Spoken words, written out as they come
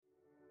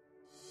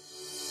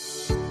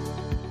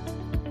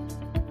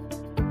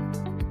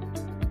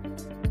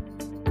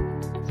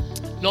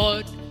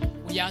Lord,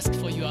 we ask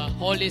for your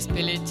Holy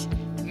Spirit.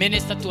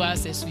 Minister to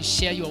us as we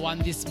share your word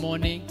this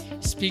morning.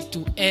 Speak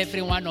to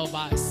every one of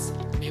us.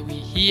 May we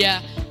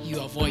hear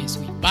your voice.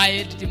 We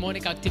bind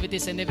demonic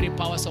activities and every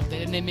powers of the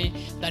enemy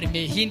that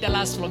may hinder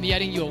us from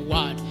hearing your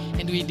word.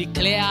 And we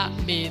declare,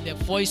 may the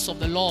voice of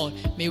the Lord,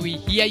 may we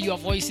hear your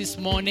voice this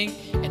morning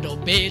and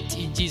obey it.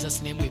 In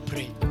Jesus' name we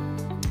pray.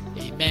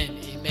 Amen,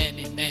 amen,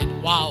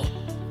 amen. Wow.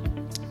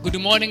 Good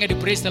morning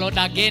and praise the Lord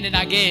again and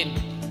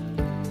again.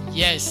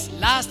 Yes,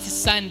 last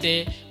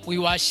Sunday we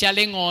were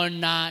sharing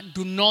on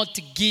do not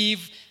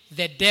give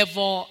the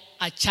devil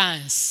a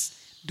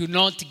chance. Do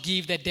not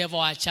give the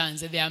devil a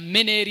chance. There are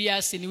many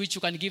areas in which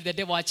you can give the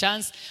devil a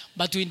chance,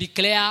 but we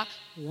declare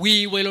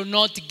we will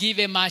not give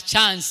him a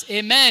chance.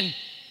 Amen.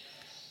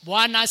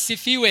 Bwana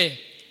sifiwe.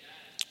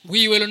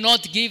 We will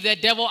not give the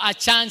devil a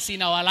chance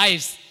in our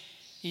lives.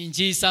 In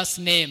Jesus'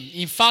 name.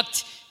 In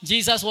fact,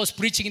 Jesus was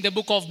preaching in the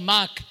book of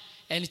Mark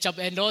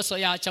and also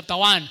chapter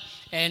 1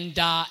 and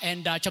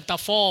chapter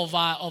 4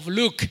 of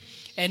Luke.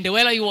 And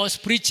while he was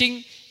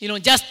preaching,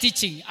 just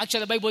teaching.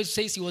 Actually, the Bible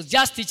says he was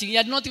just teaching. He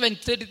had not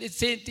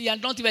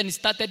even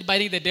started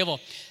binding the devil.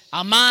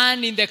 A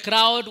man in the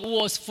crowd who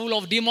was full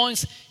of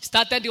demons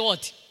started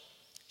what?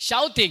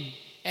 Shouting.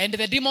 And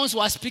the demons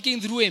were speaking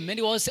through him.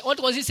 And what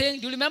was he saying?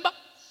 Do you remember?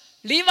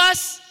 Leave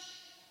us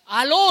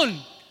alone.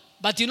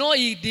 But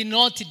he did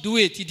not do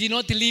it. He did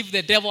not leave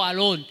the devil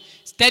alone.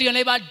 Tell your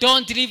neighbor,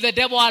 don't leave the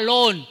devil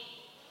alone.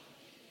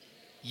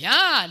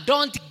 Yeah,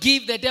 don't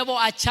give the devil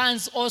a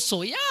chance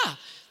also. Yeah.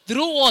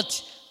 Through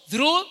what?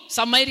 Through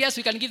some areas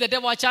we can give the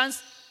devil a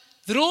chance.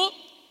 Through,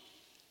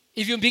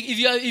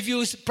 if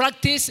you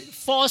practice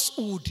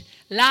falsehood,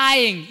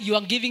 lying, you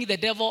are giving the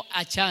devil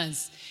a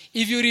chance.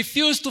 If you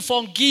refuse to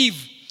forgive,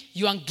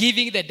 you are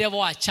giving the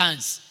devil a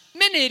chance.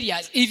 Many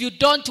areas. If you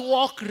don't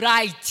walk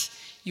right,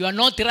 you are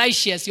not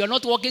righteous, you are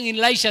not walking in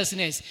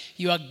righteousness,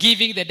 you are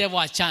giving the devil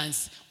a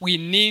chance. We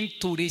need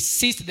to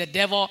resist the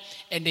devil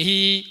and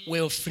he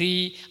will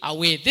flee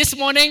away. This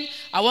morning,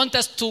 I want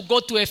us to go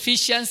to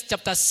Ephesians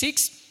chapter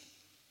 6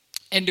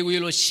 and we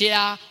will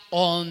share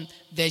on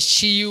the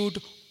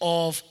shield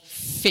of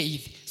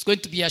faith. It's going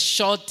to be a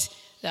short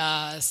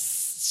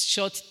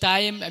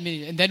time,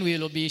 and then we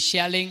will be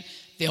sharing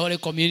the Holy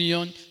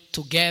Communion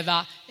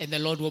together and the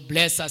Lord will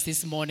bless us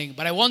this morning.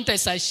 But I want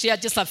us to share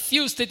just a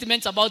few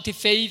statements about the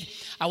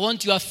faith. I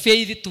want your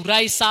faith to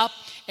rise up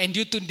and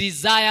you to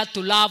desire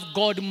to love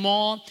God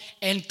more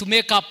and to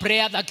make a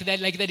prayer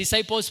like the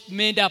disciples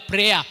made a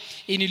prayer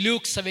in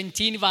Luke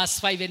 17 verse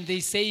 5, and they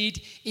said,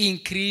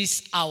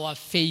 increase our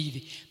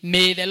faith.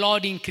 May the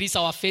Lord increase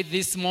our faith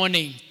this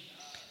morning.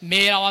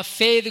 May our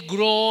faith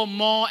grow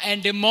more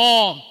and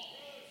more.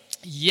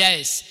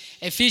 Yes.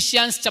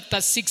 Ephesians chapter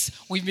 6,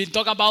 we've been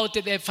talking about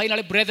the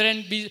finally,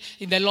 brethren, be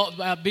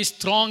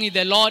strong in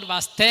the Lord,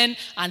 verse 10,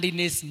 and in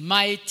his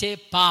mighty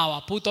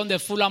power. Put on the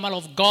full armor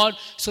of God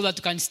so that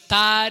you can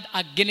stand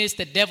against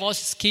the devil's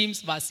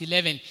schemes, verse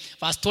 11.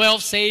 Verse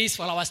 12 says,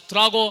 for our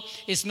struggle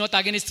is not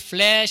against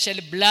flesh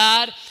and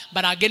blood,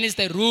 but against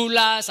the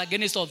rulers,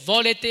 against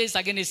authorities,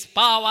 against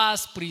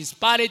powers,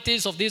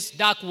 principalities of this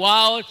dark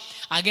world,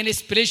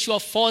 against spiritual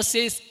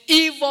forces,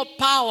 evil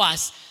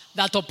powers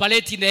that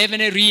operate in the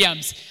heavenly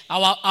realms.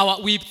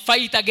 We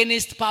fight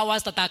against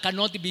powers that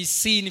cannot be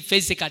seen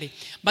physically.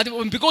 But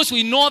because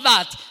we know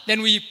that,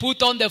 then we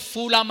put on the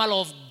full armor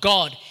of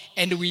God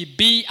and we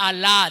be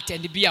alert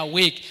and be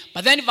awake.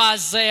 But then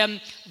verse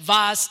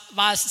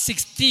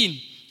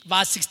 16.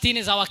 Verse 16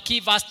 is our key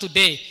verse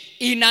today.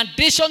 In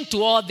addition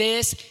to all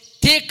this,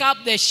 take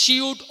up the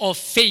shield of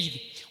faith,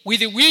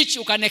 with which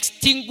you can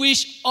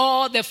extinguish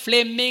all the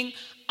flaming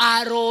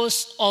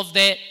arrows of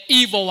the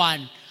evil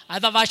one.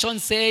 Other version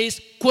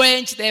says,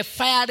 quench the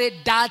fiery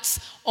darts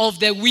of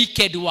the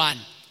wicked one.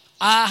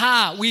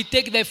 We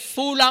take the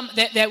full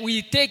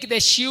we take the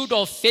shield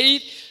of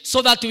faith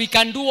so that we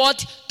can do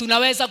what?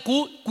 Tunaweza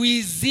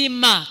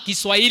kuizima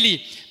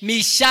Kiswahili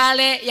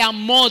mishale ya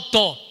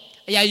moto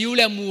ya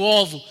yule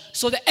muovu.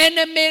 So the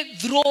enemy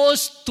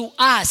throws to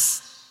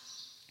us,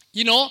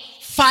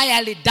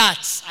 fiery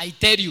darts. I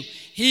tell you,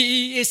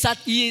 he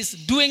is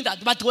doing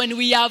that. But when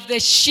we have the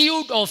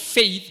shield of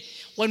faith,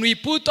 when we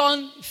put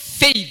on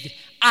faith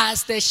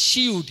as the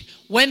shield,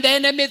 when the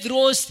enemy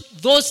throws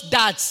those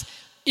darts,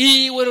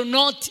 he will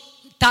not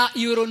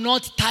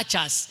touch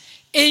us.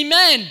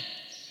 Amen.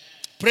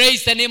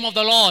 Praise the name of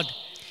the Lord.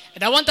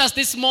 And I want us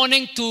this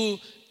morning to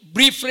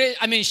briefly,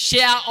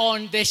 share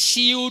on the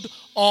shield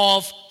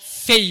of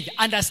faith.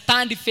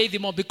 Understand faith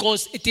more,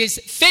 because it is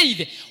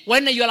faith.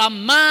 When you are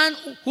a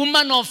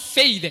woman of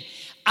faith,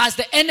 as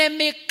the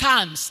enemy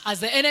comes, as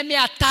the enemy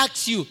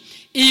attacks you,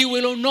 he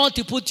will not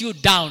put you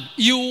down.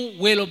 You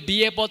will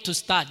be able to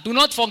stand. Do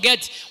not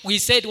forget, we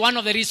said one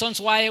of the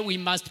reasons why we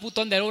must put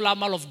on the whole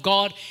armor of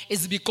God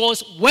is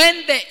because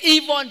when the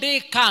evil day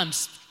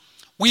comes,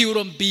 we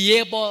will be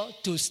able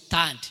to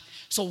stand.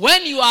 So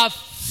when you have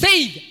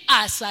faith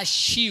as a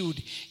shield,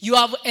 you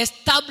have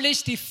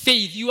established the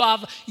faith. You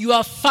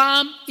are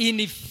firm in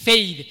the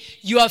faith.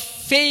 Your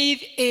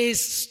faith is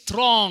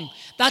strong.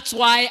 That's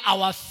why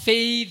our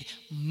faith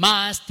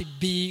must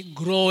be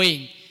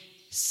growing.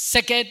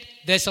 2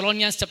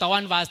 Thessalonians chapter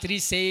 1 verse 3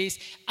 says,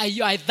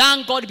 I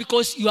thank God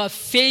because your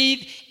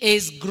faith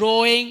is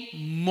growing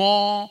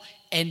more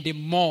and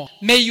more.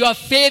 May your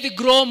faith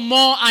grow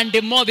more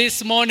and more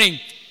this morning.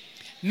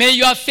 May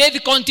your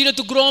faith continue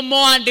to grow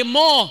more and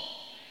more.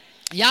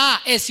 Yeah,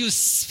 as you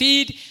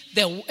feed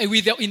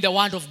in the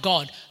word of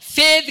God.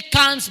 Faith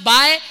comes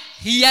by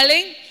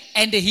hearing,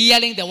 and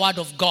hearing the word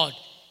of God.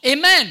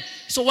 Amen.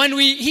 So when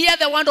we hear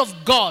the word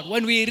of God,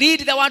 when we read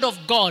the word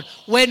of God,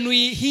 when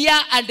we hear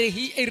and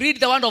read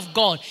the word of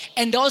God,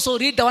 and also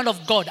read the word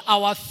of God,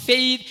 our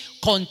faith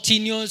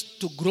continues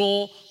to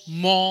grow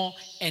more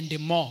and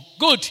more.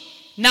 Good.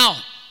 Now,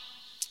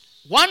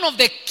 one of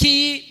the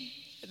key,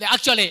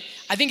 actually,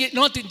 I think it's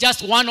not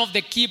just one of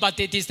the key, but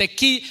it is the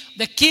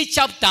key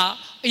chapter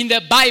in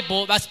the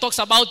Bible that talks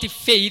about the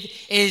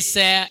faith is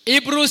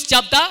Hebrews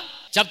chapter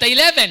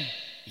 11.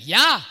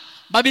 Yeah.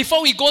 But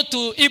before we go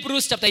to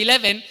Hebrews chapter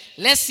 11,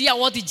 let's hear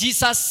what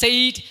Jesus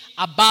said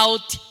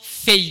about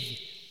faith.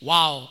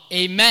 Wow.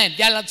 Amen.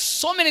 There are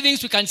so many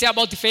things we can say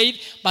about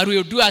faith, but we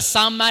will do a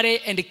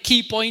summary and the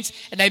key points.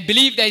 And I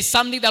believe there is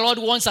something the Lord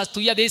wants us to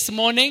hear this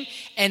morning.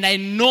 And I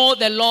know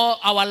the Lord,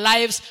 our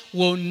lives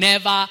will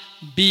never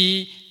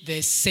be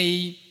the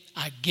same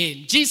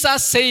again.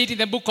 Jesus said in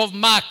the book of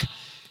Mark,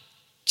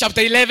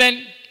 chapter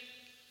 11,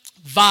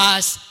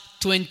 verse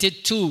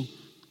 22,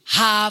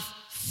 have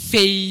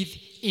faith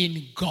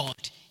in God.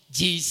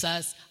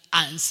 Jesus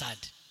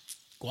answered.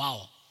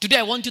 Wow. Today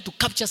I want you to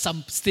capture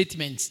some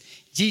statements.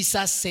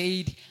 Jesus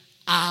said,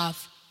 have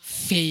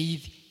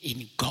faith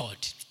in God.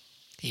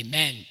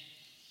 Amen.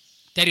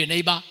 Tell your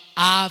neighbor,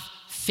 have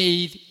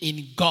faith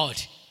in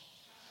God.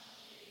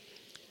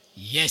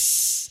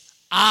 Yes.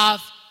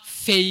 Have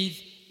faith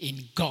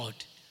in God.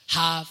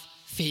 Have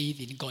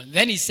faith in God.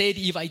 Then he said,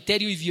 if I tell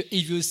you,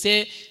 if you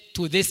say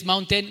to this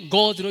mountain,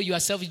 go throw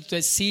yourself into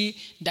the sea,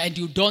 and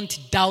you don't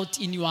doubt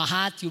in your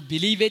heart, you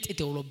believe it,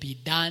 it will be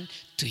done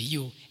to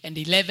you. And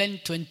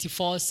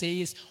 11:24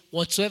 says,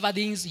 whatsoever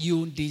things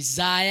you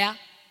desire,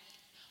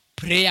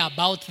 pray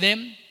about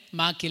them.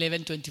 Mark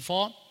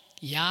 11:24.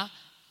 Yeah.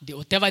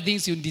 Whatever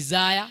things you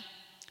desire,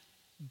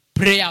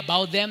 pray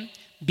about them.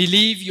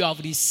 Believe you have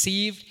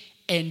received,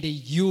 and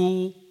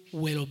you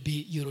will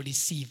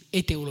receive.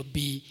 It will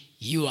be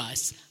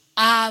yours.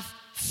 Have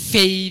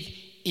faith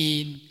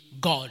in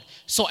God.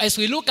 So as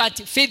we look at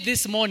faith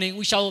this morning,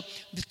 we shall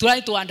try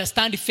to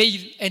understand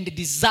faith and the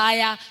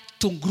desire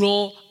to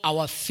grow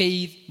our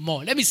faith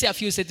more. Let me say a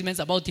few statements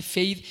about the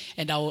faith,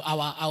 and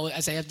our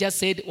as I have just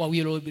said,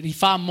 we will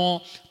refer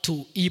more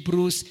to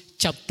Hebrews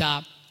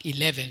chapter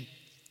 11.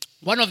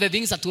 One of the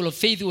things that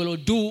faith will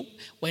do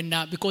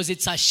because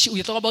it's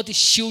we talk about the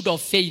shield of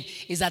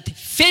faith, is that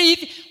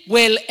faith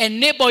will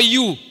enable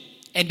you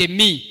and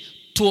me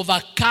to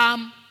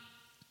overcome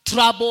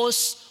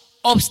troubles,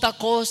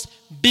 obstacles,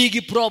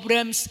 big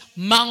problems,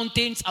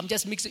 mountains. I'm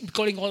just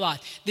calling all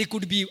that. They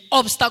could be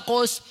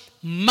obstacles,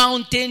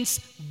 mountains,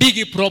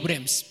 big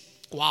problems.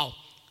 Wow.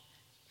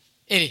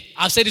 Anyway,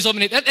 I've said this so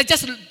many.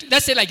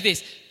 Let's say like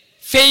this.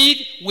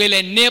 Faith will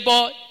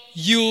enable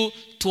you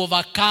to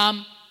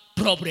overcome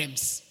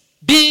problems.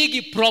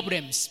 Big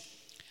problems.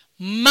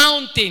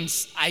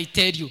 Mountains, I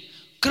tell you.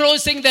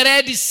 Crossing the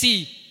Red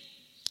Sea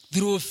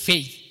through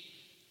faith.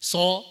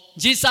 So,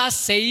 Jesus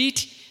said,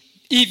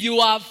 if you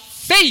have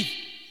faith,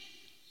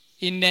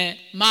 in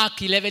Mark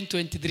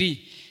 11:23,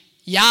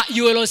 yeah,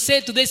 you will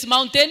say to this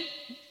mountain,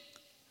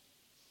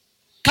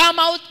 come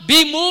out,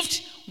 be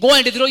moved, go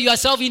and throw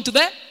yourself into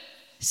the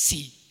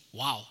sea.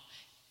 Wow.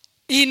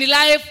 In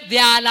life,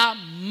 there are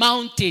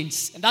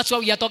mountains. And that's what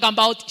we are talking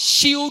about,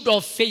 shield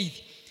of faith.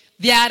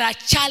 There are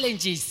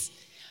challenges.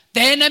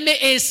 The enemy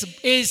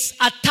is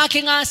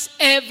attacking us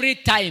every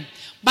time.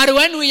 But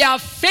when we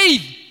have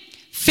faith,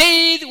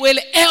 faith will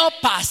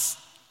help us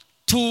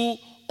to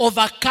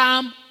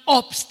overcome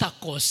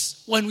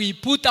obstacles. When we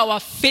put our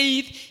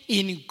faith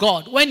in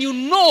God. When you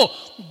know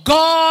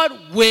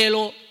God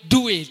will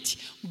do it.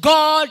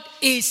 God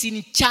is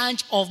in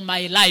charge of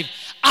my life.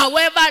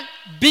 However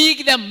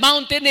big the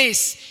mountain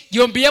is,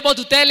 you'll be able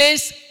to tell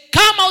us,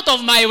 come out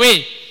of my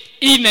way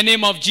in the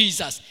name of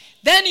Jesus.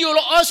 Then you'll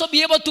also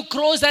be able to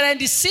cross the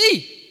Red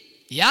Sea.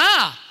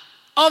 Yeah.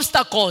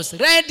 Obstacles,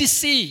 Red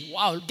Sea.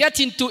 Wow. Get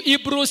into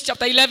Hebrews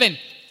chapter 11.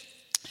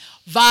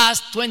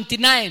 Verse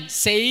 29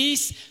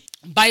 says,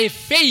 by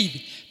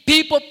faith,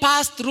 people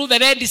passed through the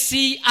Red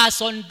Sea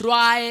as on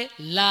dry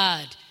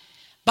land.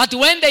 But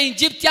when the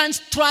Egyptians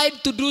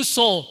tried to do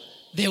so,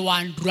 they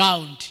were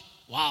drowned.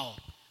 Wow.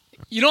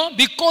 You know,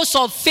 because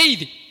of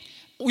faith,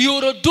 you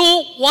will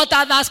do what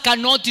others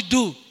cannot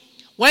do.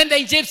 When the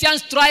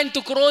Egyptians tried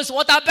to cross,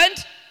 what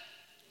happened?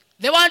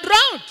 They were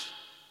drowned.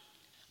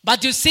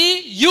 But you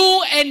see,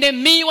 you and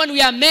me, when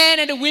we are men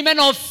and women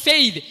of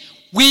faith,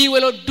 we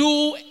will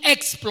do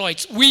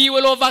exploits. We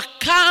will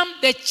overcome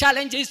the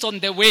challenges on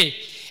the way.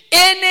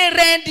 Any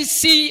Red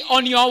Sea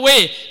on your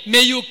way,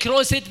 may you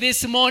cross it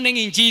this morning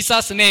in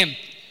Jesus' name.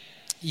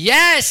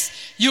 Yes,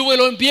 you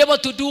will be able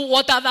to do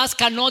what others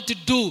cannot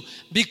do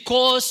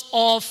because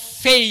of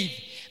faith.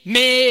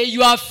 May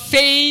our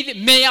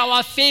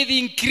faith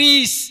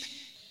increase.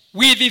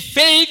 With the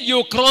faith,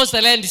 you cross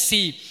the Red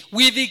Sea.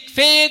 With the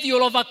faith,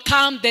 you'll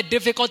overcome the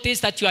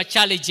difficulties that you are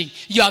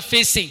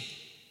facing.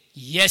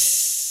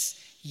 Yes.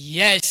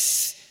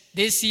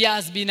 This year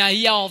has been a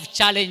year of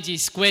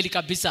challenges, kweli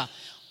kabisa.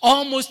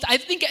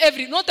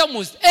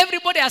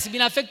 Everybody has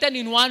been affected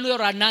in one way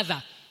or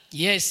another.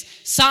 Yes,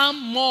 some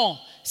more.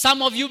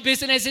 Some of you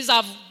businesses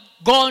have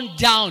gone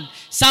down.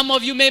 Some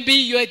of you maybe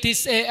you are a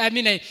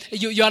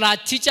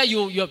teacher,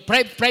 you're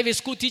private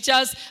school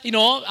teachers, and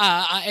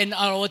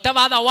whatever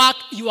other work,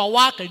 your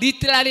work,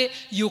 literally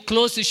you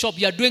close the shop,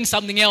 you are doing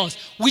something else,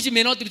 which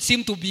may not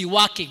seem to be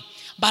working.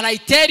 But I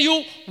tell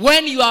you,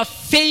 when you have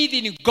faith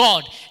in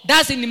God,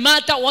 doesn't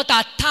matter what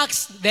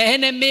attacks the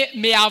enemy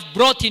may have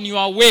brought in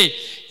your way,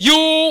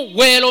 you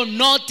will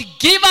not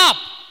give up.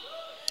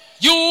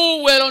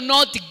 You will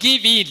not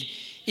give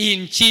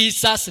in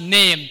Jesus'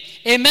 name.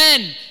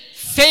 Amen.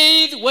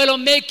 Faith will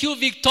make you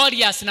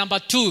victorious. Number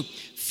 2,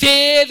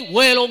 faith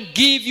will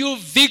give you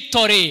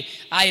victory.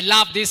 I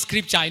love this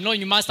scripture. I know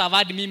you must have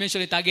heard me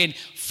mention it again.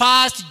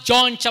 1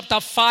 John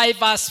chapter 5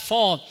 verse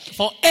 4.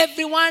 For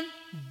everyone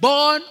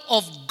born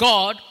of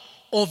God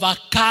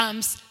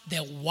overcomes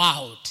the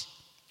world.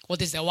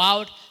 What is the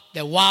world?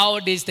 The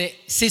world is the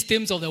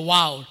systems of the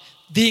world.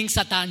 Things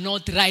that are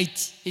not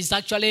right. It's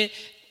actually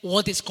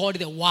what is called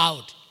the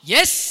world.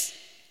 Yes?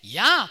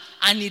 Yeah.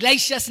 And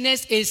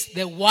righteousness is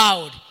the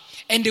world.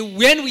 And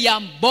when we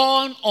are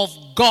born of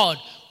God,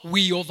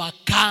 we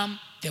overcome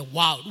the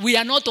world. We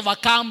are not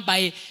overcome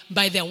by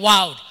the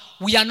world.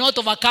 We are not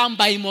overcome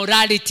by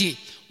immorality.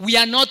 We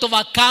are not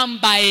overcome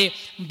by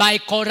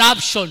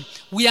corruption.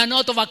 We are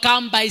not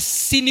overcome by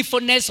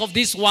sinfulness of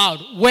this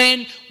world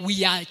when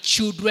we are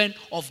children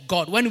of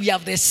God, when we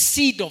have the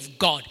seed of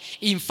God.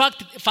 In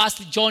fact, 1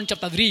 John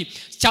chapter 3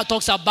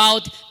 talks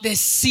about the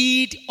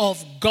seed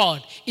of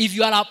God. If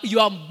you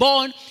are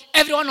born,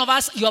 every one of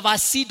us, you have a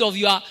seed of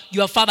your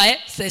father.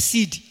 It's a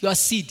seed. Your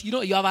seed.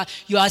 You have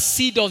a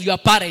seed of your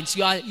parents.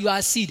 You are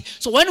a seed.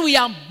 So when we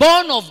are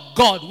born of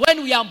God,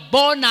 when we are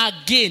born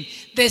again,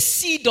 the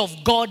seed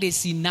of God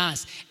is in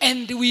us,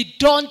 and we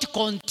don't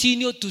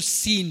continue to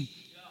sin.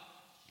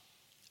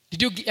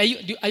 Are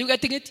you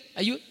getting it?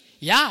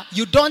 Yeah,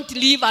 you don't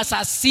live as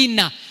a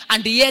sinner,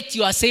 and yet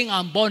you are saying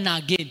I'm born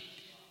again.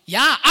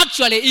 Yeah,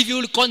 actually, if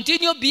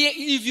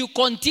you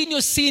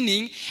continue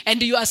sinning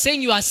and you are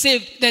saying you are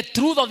saved, the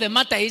truth of the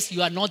matter is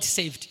you are not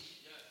saved.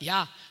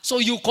 Yeah. So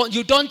you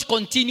don't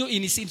continue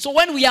in sin. So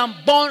when we are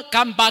born,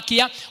 come back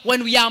here.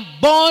 When we are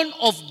born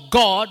of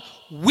God,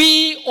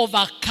 we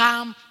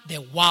overcome the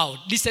world.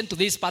 Listen to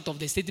this part of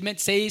the statement.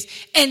 It says,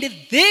 and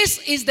this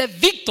is the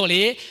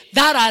victory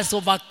that has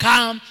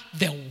overcome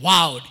the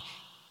world,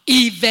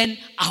 even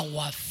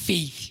our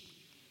faith.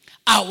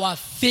 Our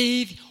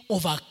faith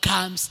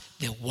overcomes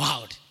the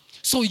world.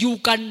 So you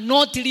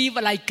cannot live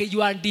like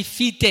you are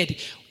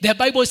defeated. The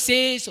Bible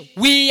says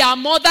we are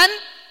more than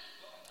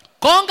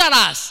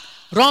conquerors.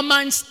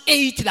 Romans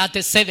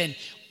 8:37.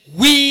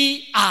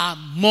 We are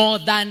more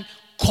than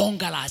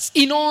conquerors.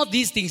 In all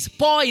these things,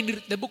 Paul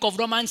in the book of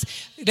Romans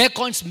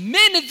reckons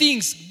many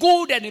things,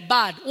 good and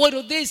bad.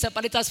 Will they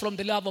separate us from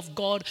the love of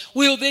God?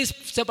 Will they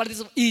separate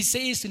us? He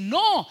says,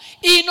 no.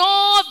 In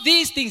all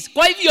these things,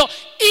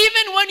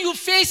 even when you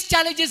face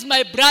challenges,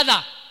 my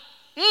brother,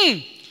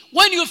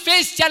 when you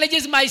face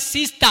challenges, my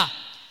sister,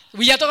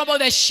 we are talking about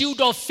the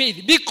shield of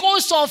faith.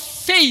 Because of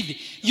faith,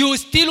 you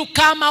still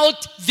come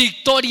out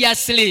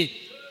victoriously.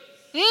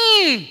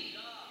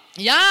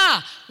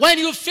 Yeah. When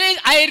you face,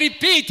 I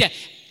repeat,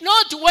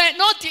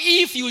 not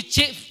if you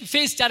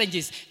face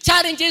challenges.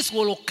 Challenges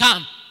will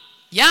come.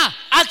 Yeah.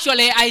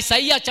 Actually,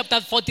 Isaiah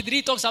chapter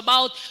 43 talks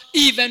about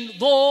even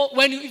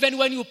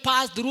when you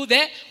pass through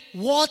the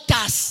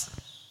waters.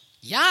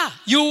 Yeah.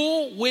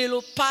 You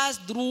will pass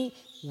through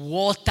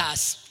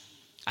waters.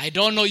 I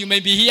don't know, you may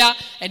be here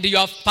and you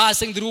are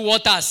passing through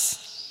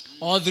waters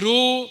or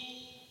through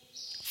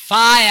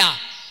fire.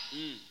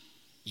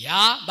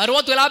 Yeah, but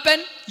what will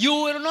happen? You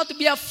will not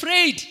be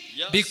afraid,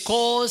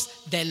 because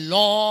the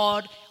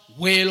Lord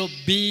will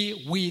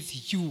be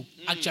with you.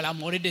 Actually,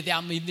 I'm already there.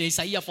 I'm in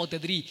Isaiah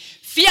 43.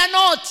 Fear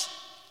not,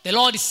 the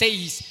Lord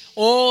says,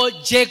 oh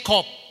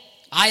Jacob,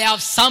 I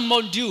have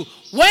summoned you.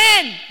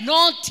 When?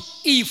 Not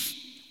if.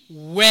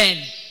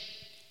 When.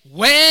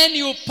 When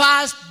you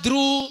pass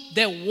through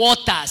the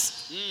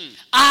waters,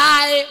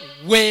 I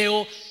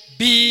will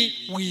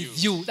be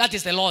with you. That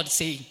is the Lord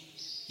saying.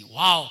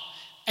 Wow.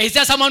 Is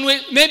there someone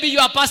maybe you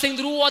are passing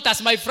through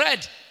waters, my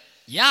friend?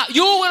 Yeah.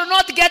 You will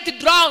not get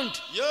drowned.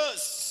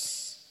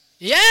 Yes.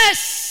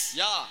 Yes.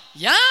 Yeah.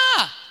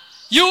 Yeah.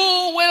 You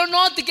will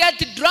not get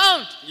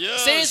drowned.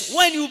 Yes. Says,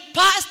 when you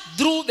pass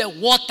through the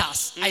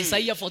waters,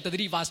 Isaiah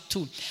 43 verse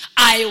 2,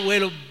 I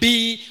will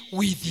be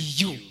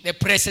with you. The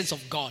presence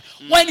of God.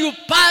 When you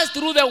pass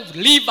through the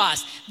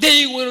rivers,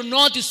 they will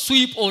not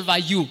sweep over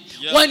you.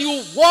 Yes. When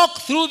you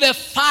walk through the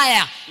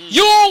fire,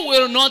 you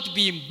will not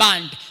be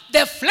burned.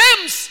 The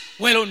flames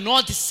will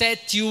not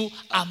set you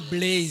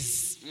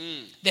ablaze.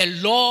 The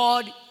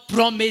Lord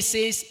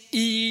promises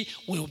He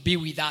will be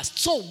with us.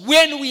 So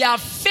when we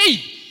have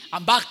faith,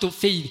 and back to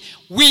faith,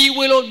 we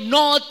will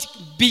not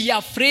be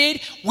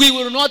afraid. We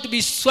will not be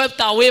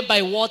swept away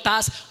by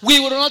waters. We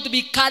will not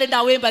be carried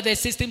away by the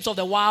systems of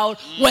the world.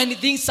 When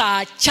things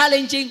are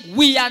challenging,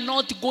 we are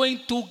not going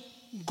to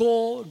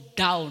go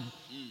down.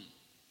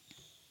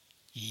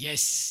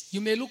 Yes,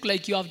 you may look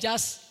like you have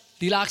just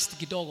relaxed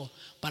kidogo,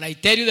 but I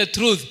tell you the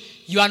truth,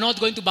 you are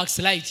not going to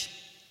backslide.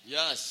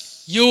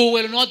 Yes. You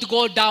will not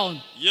go down.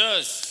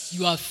 Yes.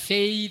 Your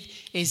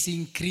faith is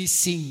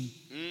increasing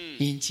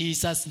in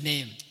Jesus'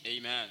 name.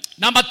 Amen.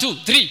 Number 2,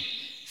 3.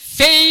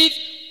 Faith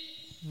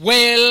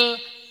will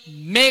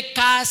make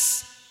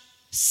us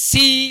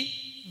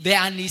see the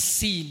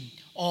unseen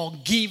or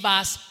give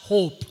us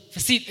hope.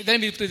 See,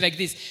 let me put it like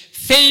this.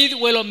 Faith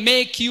will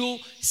make you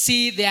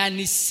see the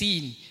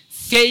unseen.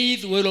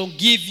 Faith will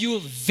give you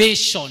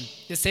vision.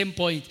 The same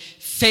point.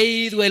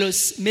 Faith will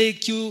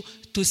make you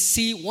to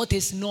see what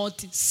is not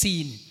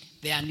seen.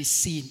 The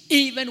unseen.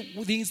 Even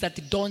things that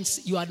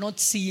you are not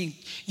seeing,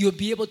 you'll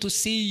be able to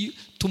see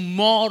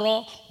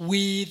tomorrow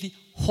with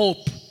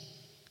hope.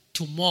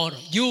 Tomorrow.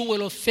 You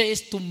will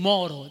face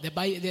tomorrow.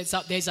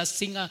 There's a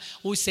singer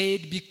who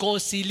said,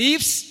 because he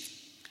lives,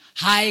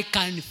 I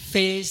can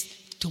face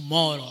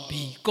tomorrow.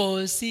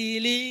 Because he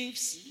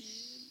lives,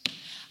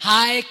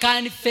 I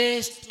can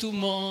face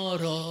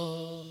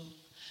tomorrow.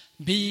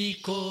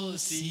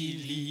 Because he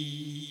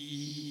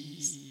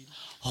lives.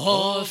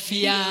 Oh,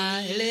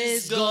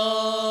 fearless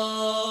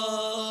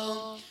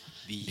God,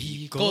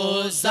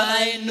 because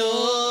I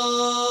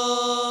know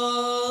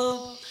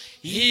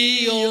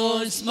He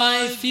owns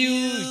my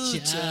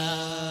future,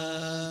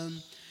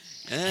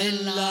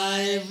 and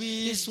life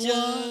is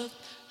worth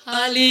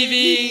a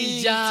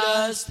living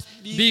just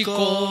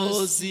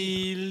because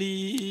He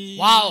lives.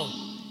 Wow.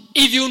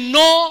 If you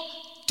know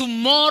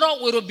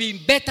tomorrow will be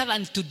better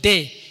than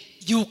today,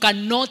 you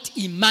cannot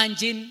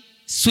imagine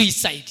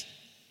suicide.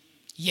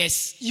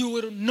 Yes, you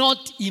will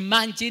not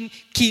imagine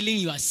killing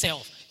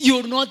yourself. You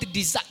will not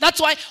desire.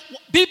 That's why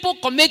people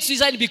commit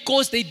suicide,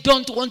 because they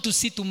don't want to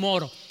see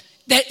tomorrow.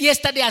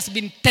 Yesterday has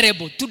been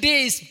terrible.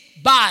 Today is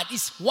bad.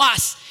 It's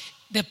worse.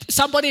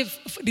 Somebody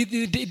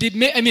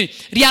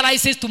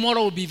realizes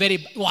tomorrow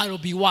will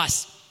be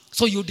worse.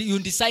 So you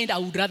decide, I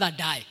would rather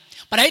die.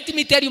 But let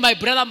me tell you, my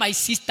brother, my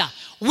sister,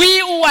 we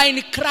who are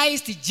in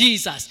Christ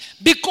Jesus,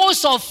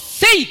 because of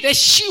faith, the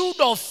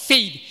shield of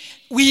faith,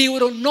 we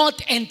will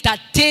not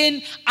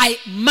entertain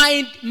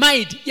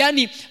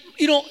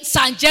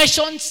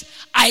suggestions,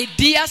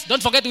 ideas.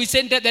 Don't forget, we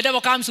said that the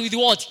devil comes with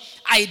what?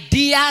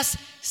 Ideas,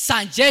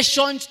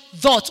 suggestions,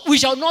 thoughts. We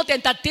shall not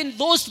entertain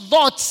those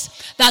thoughts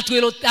that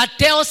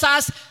tells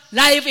us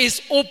life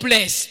is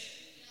hopeless.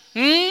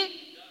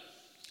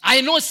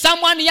 I know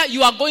someone here,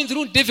 you are going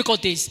through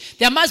difficulties.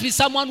 There must be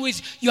someone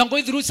you are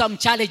going through some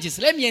challenges.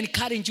 Let me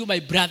encourage you, my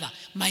brother,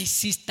 my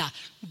sister.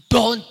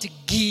 Don't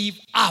give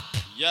up.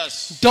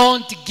 Yes.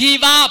 Don't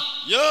give up.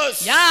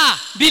 Yes. Yeah.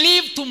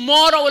 Believe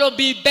tomorrow will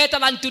be better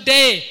than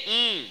today.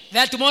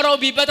 That tomorrow will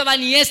be better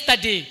than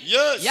yesterday.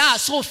 Yes. Yeah.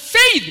 So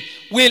faith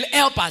will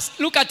help us.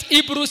 Look at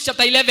Hebrews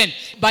chapter 11.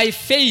 By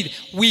faith,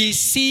 we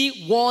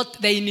see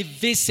what the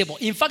invisible.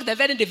 In fact, the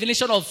very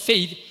definition of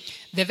faith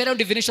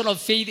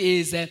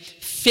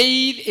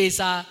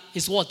is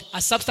what?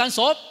 A substance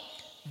of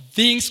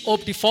things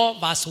hoped for.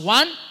 Verse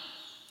 1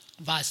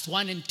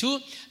 and 2.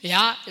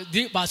 Yeah,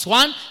 verse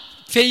 1.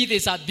 Faith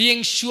is a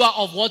being sure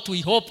of what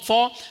we hope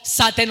for,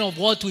 certain of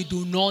what we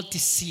do not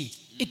see.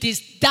 It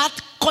is that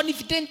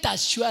confident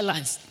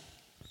assurance,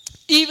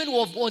 even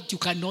of what you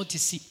cannot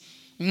see.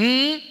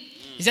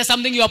 Is there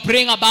something you are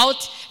praying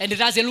about and it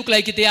doesn't look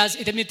like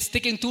it's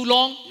taking too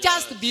long? Yes.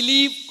 Just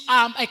believe.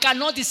 I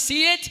cannot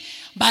see it,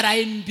 but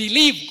I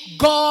believe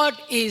God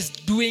is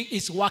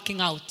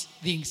working out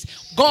things.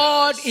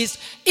 God is,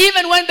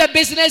 even when the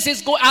business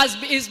is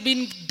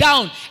been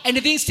down and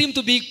things seem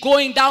to be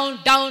going down,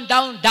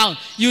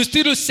 you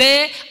still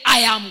say,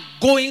 I am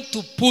going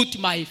to put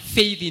my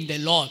faith in the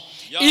Lord.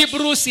 Yes.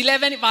 Hebrews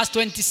 11 verse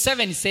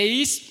 27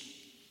 says,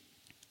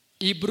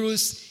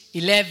 Hebrews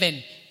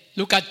 11,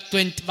 look at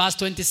verse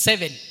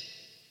 27.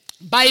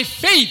 By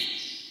faith,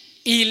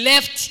 he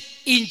left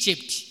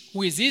Egypt.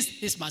 Who is this?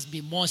 This must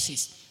be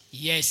Moses.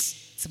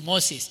 Yes, it's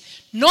Moses.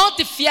 Not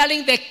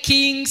fearing the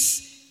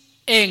king's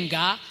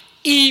anger,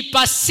 he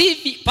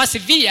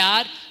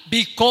persevered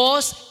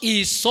because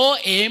he saw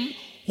him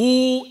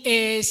who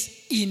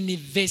is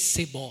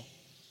invisible.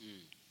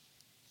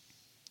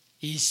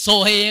 He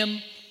saw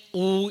him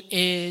who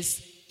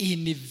is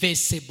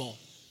invisible.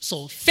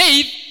 So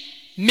faith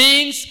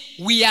means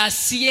we are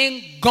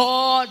seeing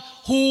God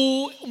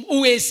who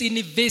is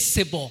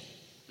invisible.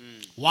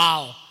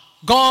 Wow.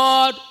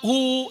 God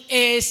who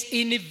is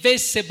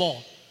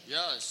invisible.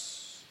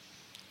 Yes.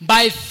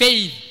 By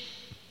faith.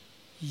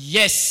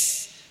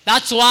 Yes.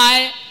 That's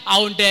why I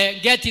would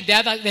get in the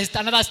other. There's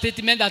another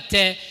statement that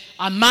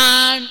a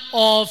man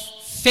of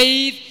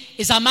faith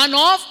is a man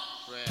of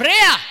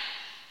prayer.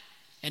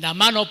 And a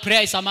man of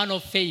prayer is a man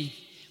of faith.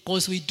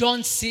 Because we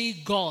don't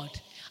see God.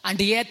 And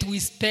yet we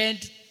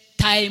spend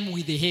time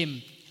with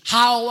him.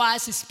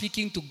 Hours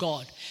speaking to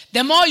God.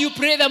 The more you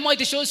pray, the more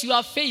it shows you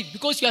have faith.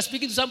 Because you are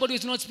speaking to somebody who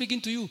is not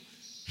speaking to you.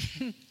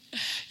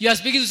 You are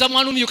speaking to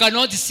someone whom you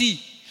cannot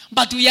see.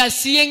 But we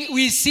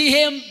see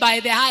him by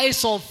the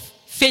eyes of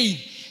faith.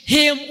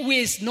 Him who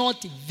is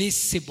not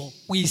visible.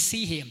 We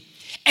see him.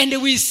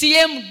 And we see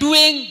him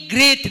doing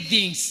great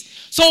things.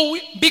 So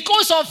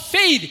because of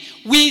faith,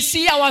 we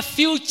see our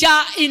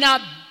future in a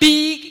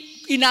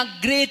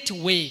great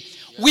way.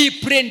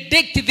 We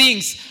predict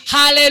things.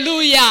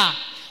 Hallelujah.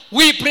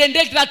 We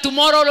predict that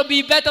tomorrow will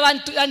be better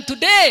than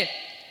today.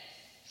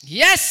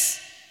 Yes.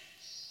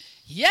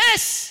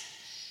 Yes.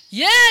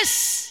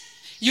 Yes.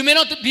 You may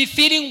not be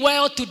feeling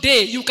well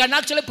today. You can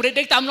actually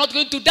predict, I'm not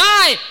going to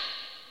die.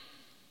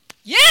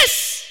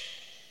 Yes.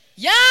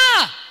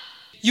 Yeah.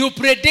 You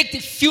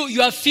predict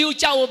your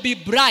future will be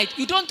bright.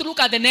 You don't look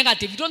at the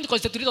negative. You don't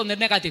concentrate on the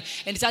negative.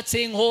 And start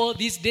saying, oh,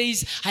 these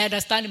days, I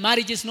understand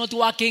marriage is not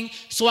working.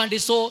 So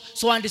and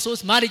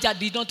so's marriage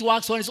did not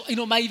work. So and so,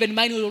 even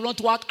mine will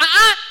not work.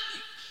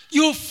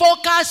 You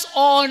focus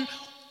on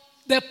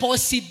the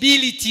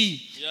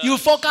possibility. Yeah. You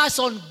focus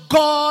on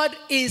God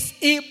is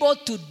able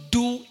to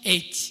do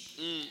it.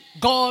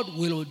 God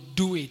will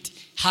do it.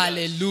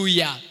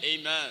 Hallelujah.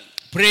 Amen.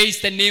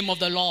 Praise the name of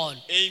the Lord.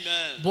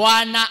 Amen.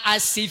 Bwana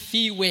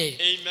asifiwe.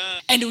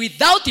 Amen. And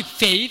without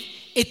faith,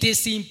 it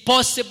is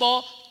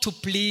impossible to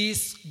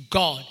please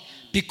God.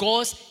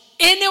 Because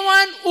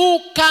anyone who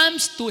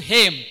comes to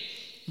him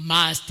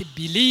must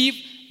believe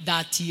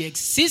that he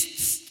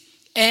exists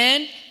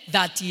and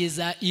that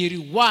he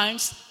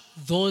rewards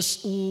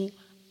those who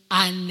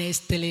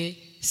earnestly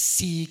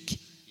seek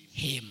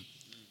him.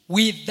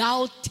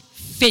 Without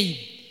faith,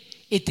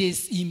 it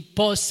is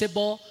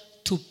impossible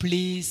to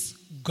please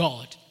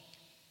God.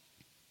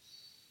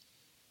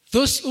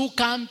 Those who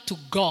come to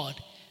God,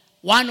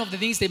 one of the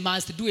things they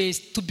must do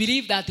is to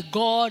believe that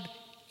God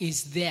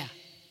is there.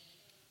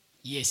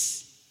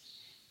 Yes.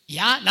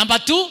 Yeah. Number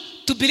two,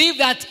 to believe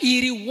that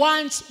he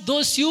rewards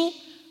those who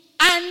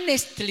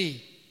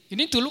earnestly. You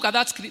need to look at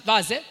that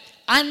verse.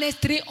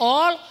 Earnestly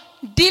or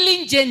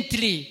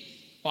diligently.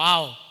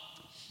 Wow.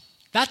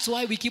 That's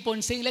why we keep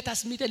on saying, let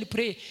us meet and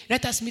pray.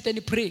 Let us meet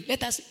and pray.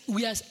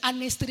 We are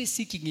earnestly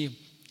seeking him.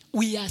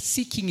 We are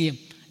seeking him.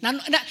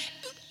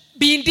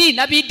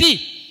 BD.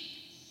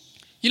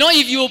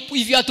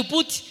 If you are to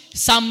put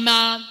some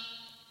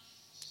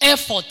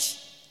effort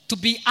to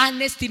be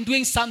honest in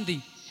doing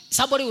something,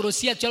 somebody will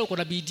see actually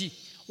kuna BD.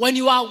 When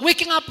you are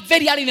waking up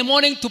very early in the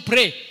morning to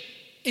pray,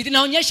 it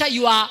inaonyesha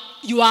you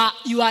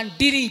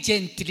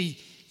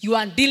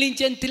are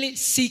diligently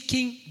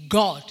seeking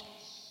God.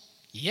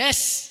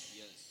 Yes.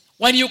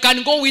 When you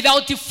can go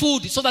without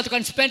food so that you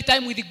can spend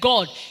time with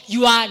God,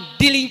 you are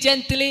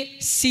diligently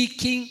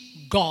seeking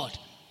God.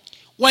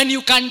 When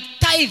you can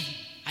tithe,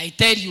 I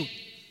tell you,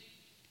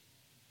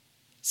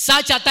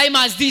 such a time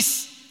as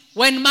this,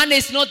 when money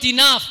is not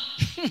enough.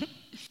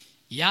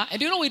 Yeah,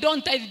 and we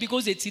don't tithe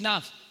because it's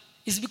enough.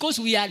 It's because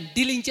we are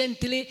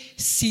diligently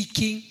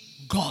seeking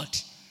God.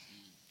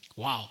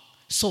 Wow.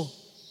 So,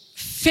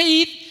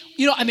 faith,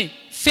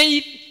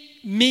 faith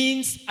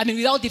means,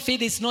 without the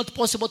faith, it's not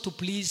possible to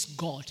please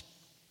God.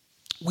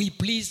 We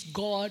please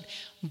God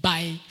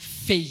by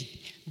faith,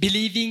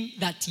 believing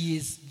that he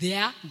is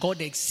there, God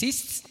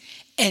exists,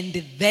 and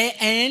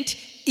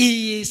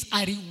he is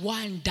a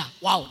rewarder.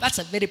 Wow, that's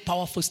a very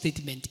powerful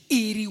statement.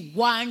 He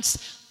rewards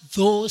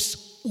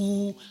those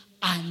who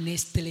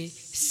earnestly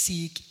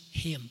seek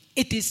him.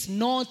 It is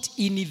not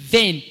in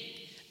vain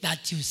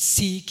that you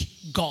seek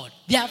God.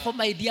 Therefore,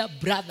 my dear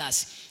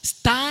brothers,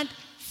 stand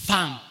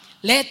firm.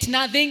 Let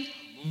nothing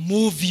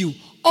move you.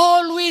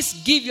 Always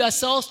give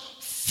yourselves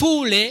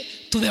fully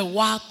to the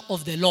work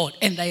of the Lord.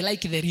 And I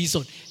like the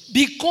reason.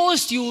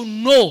 Because you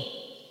know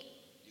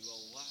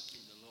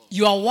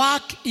your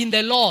work in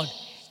the Lord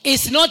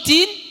is not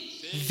in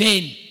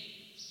vain.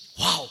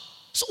 Wow.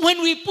 So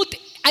when we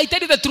I tell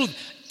you the truth,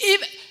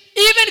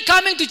 even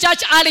coming to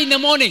church early in the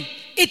morning,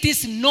 it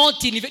is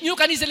not in vain. You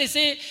can easily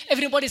say,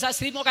 everybody's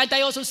asleep. Oh, can't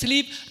I also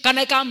sleep? Can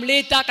I come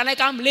later? Can I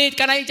come late?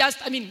 Can I just,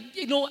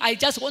 I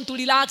just want to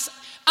relax.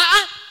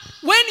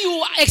 When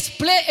you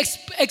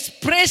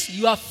express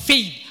your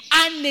faith,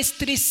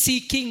 earnestly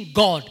seeking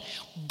God,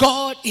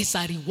 God is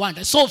a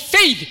rewarder. So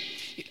faith,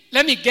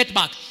 let me get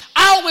back.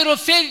 How will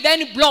faith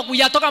then block?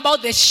 We are talking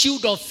about the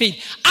shield of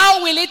faith.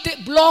 How will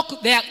it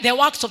block the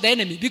works of the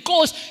enemy?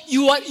 Because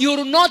you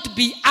will not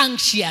be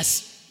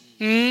anxious.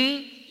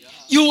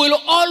 You will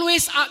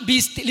always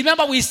be still.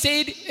 Remember we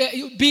said,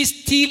 be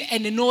still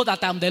and know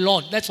that I'm the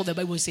Lord. That's what the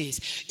Bible says.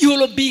 You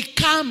will be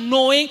calm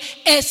knowing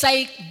as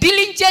I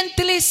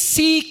diligently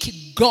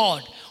seek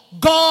God.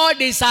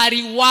 God is a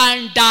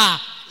rewarder.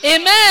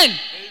 Amen. Amen.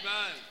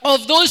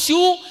 Of those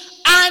who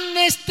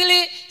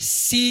honestly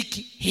seek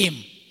him.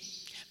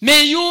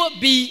 May you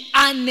be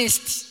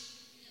honest.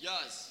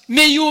 Yes.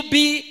 May you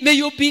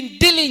be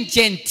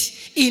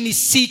diligent in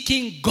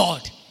seeking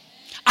God.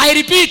 I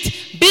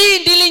repeat,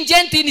 be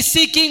diligent in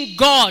seeking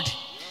God.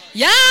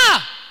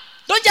 Yeah.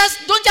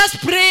 Don't just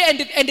pray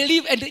and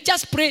leave and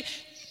just pray.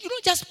 You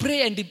don't just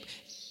pray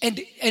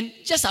and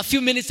just a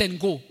few minutes and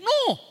go.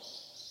 No.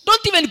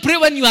 Don't even pray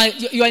when you are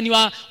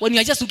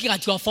just looking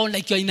at your phone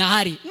like you are in a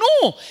hurry.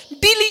 No.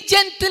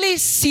 Diligently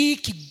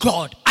seek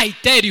God. I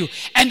tell you.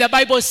 And the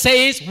Bible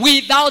says,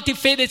 without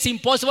faith it's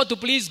impossible to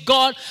please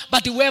God.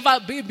 But him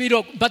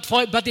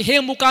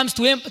who comes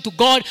to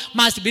God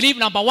must believe,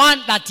 number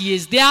one, that he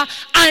is there,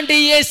 and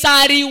he is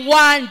a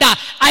rewarder.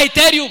 I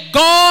tell you,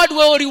 God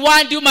will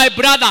reward you, my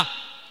brother.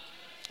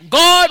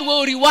 God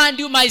will reward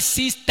you, my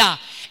sister,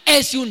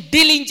 as you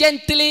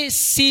diligently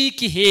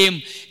seek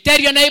him. Tell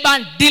your neighbor,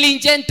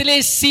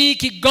 diligently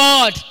seek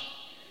God.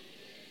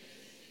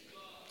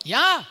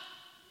 Yeah.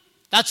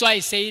 That's why I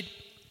said,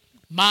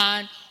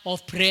 man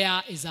of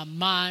prayer is a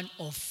man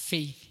of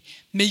faith.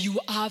 May you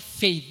have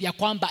faith. Ya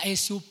kwamba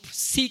as you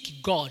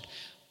seek God,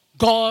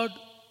 God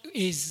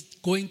is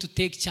going to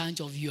take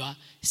charge of your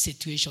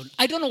situation.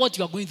 I don't know what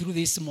you are going through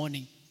this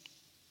morning.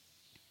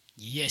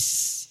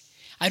 Yes.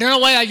 I don't know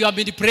why you have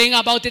been praying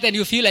about it and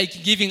you feel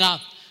like giving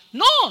up.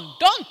 No,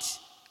 don't.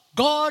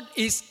 God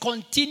is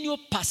continue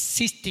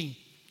persisting.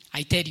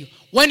 I tell you.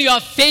 When you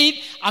have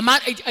faith,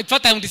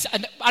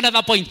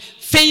 another point.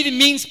 Faith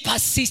means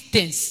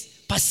persistence.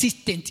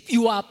 Persistent.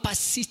 You are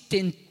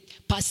persistent.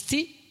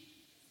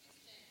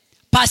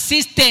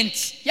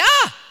 Persistent.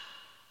 Yeah.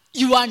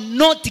 You are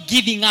not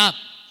giving up.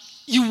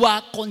 You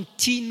are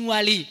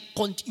continually.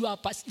 You are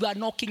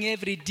knocking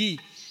every day.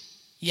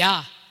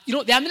 Yeah. You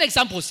know, there are many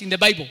examples in the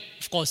Bible,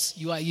 of course,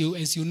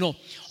 as you know,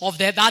 of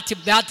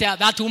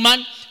that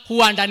woman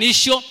who had an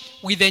issue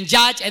with the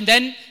judge, and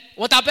then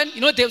what happened?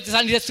 You know, there's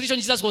an illustration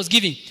Jesus was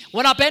giving.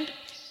 What happened?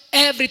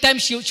 Every time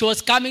she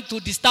was coming to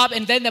disturb,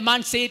 and then the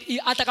man said,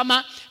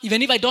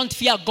 even if I don't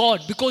fear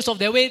God, because of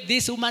the way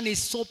this woman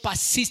is so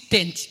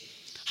persistent,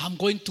 I'm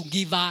going to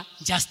give her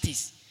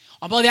justice.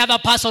 About the other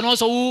person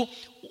also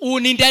who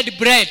needed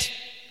bread.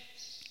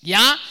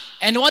 Yeah?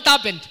 And what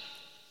happened?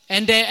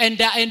 And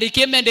they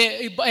came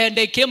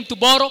to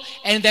borrow,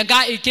 and the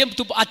guy came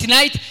at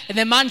night, and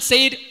the man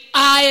said,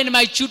 I and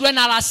my children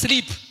are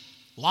asleep.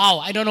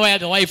 Wow, I don't know where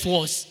the wife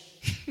was.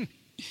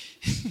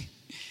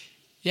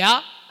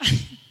 Yeah,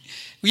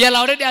 we are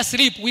already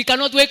asleep. We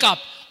cannot wake up.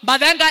 But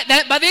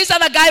this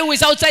other guy who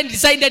is outside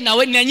decided now.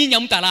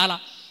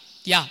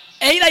 Yeah,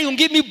 either you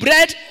give me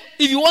bread.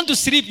 If you want to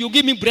sleep, you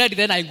give me bread,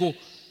 then I go.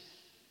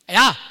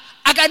 Yeah,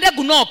 I can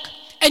knock.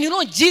 And you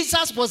know,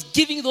 Jesus was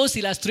giving those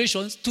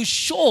illustrations to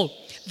show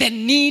the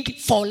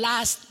need for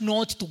us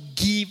not to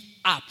give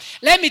up.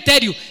 Let me tell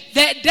you,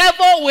 the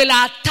devil will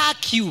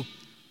attack you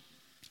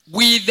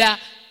with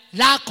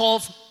lack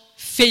of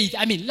faith.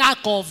 You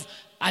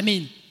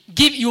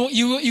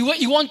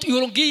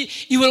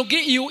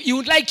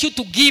would like you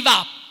to give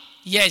up.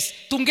 Yes,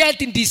 to get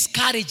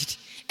discouraged.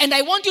 And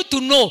I want you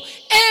to know,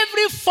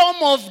 every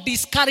form of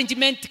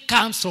discouragement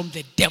comes from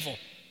the devil.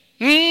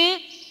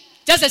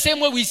 Just the same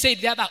way we say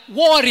the other,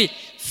 worry,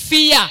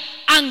 fear,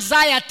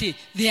 anxiety,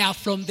 they are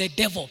from the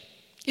devil.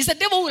 It's the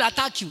devil who will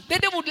attack you. The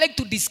devil would like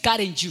to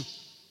discourage you.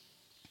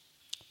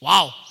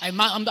 Wow. I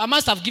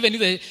must have given you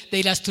the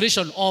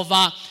illustration of,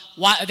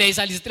 there is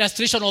an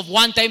illustration of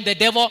one time the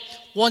devil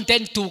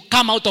wanted to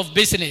come out of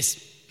business.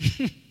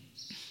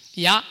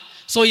 Yeah.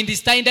 So he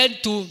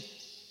decided to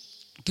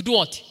do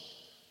what?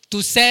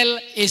 To sell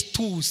his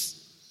tools.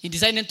 He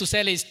decided to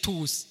sell his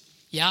tools.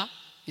 Yeah.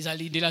 It's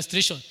an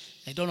illustration.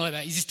 I don't know whether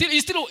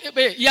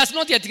he has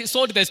not yet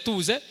sold the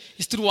tools.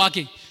 He's still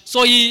working.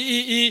 So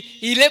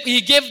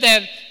he gave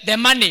the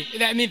money,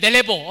 the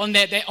label on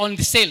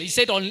the sale. He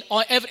said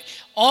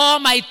all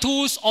my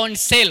tools on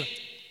sale.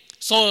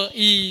 So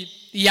he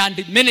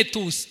had many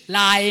tools: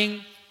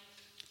 lying,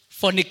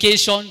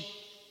 fornication,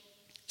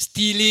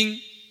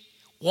 stealing,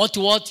 what.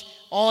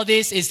 All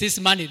this is this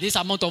money, this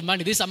amount of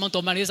money, this amount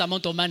of money, this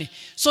amount of money.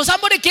 So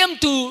somebody came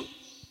to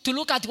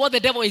look at what the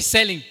devil is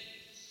selling.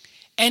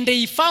 And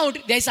they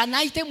found there's an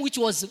item which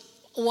was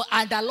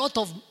and a lot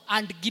of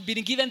and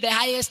been given the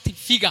highest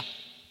figure.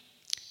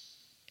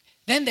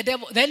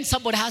 Then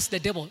somebody asked the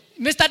devil,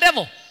 Mr.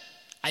 Devil,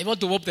 I want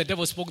to hope the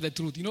devil spoke the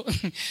truth, you know.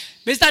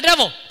 Mr.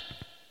 Devil,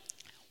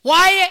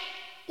 why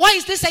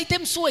is this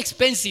item so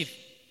expensive?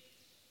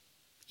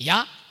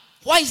 Yeah?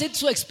 Why is it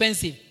so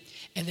expensive?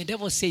 And the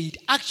devil said,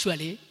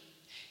 actually,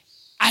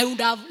 I would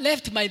have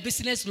left my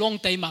business long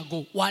time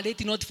ago were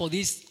it not for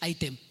this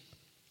item.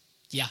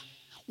 Yeah.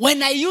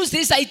 When I use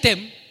this item,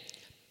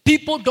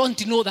 people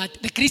don't know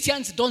that, the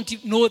Christians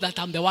don't know that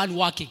I'm the one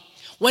working.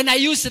 When I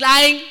use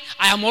lying,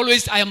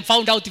 I am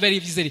found out very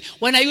easily.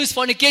 When I use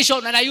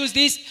fornication, when I use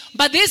this,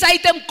 but this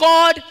item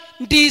called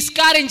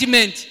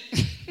discouragement,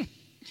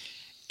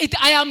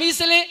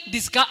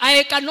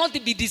 I cannot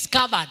be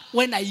discovered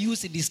when I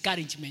use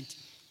discouragement.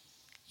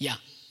 Yeah.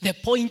 The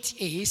point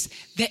is,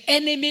 the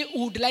enemy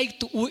would like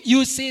to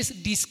use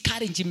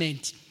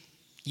discouragement.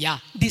 Yeah,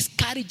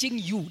 discouraging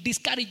you.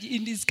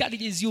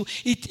 Discourages you.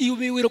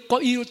 He will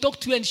talk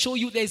to you and show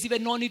you there's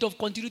even no need of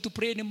continue to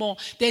pray anymore.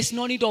 There's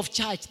no need of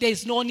church.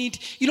 There's no need,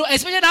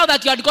 especially now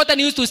that you had gotten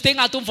used to staying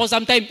at home for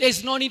some time.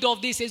 There's no need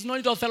of this. There's no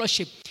need of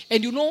fellowship.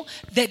 And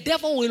the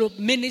devil will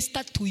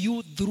minister to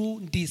you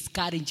through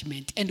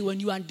discouragement. And when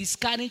you are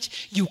discouraged,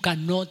 you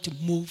cannot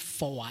move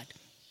forward.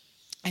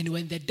 And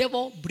when the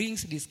devil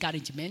brings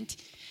discouragement,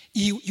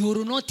 you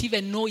will not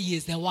even know he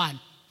is the one.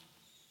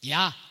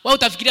 Yeah. Wewe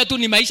utafikiria tu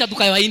ni maisha tu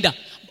kawaida.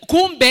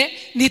 Kumbe,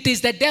 it is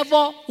the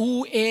devil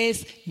who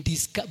is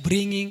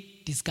bringing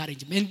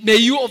discouragement. May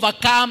you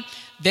overcome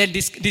the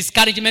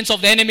discouragements of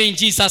the enemy in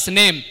Jesus'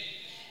 name.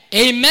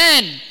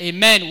 Amen.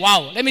 Amen.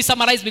 Wow. Let me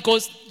summarize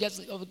because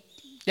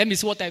let me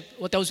see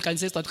what else you can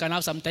say so that we can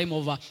have some time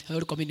over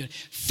Holy Communion.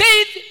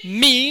 Faith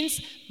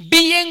means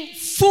being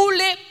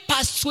fully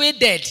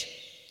persuaded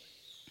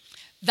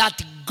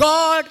that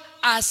God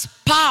has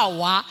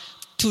power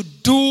to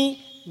do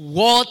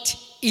what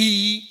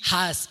he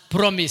has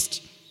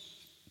promised.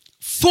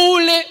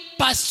 Fully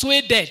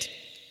persuaded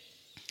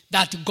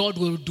that God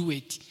will do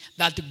it.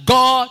 That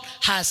God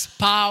has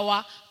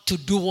power to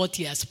do what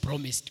he has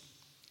promised.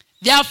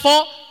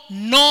 Therefore,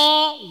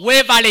 no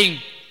wavering,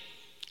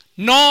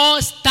 no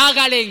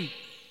staggering,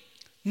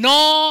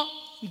 no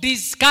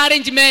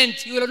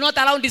discouragement. You will not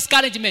allow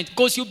discouragement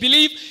because you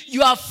believe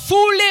you are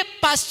fully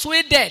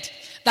persuaded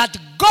that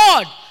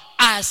God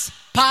has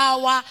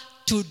power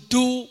to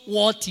do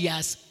what he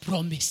has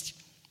promised.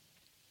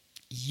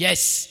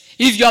 Yes.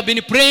 If you have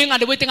been praying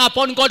and waiting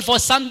upon God for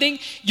something,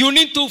 you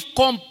need to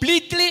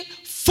completely,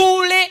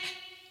 fully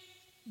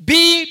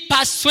be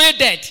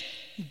persuaded.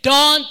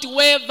 Don't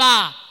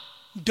waver.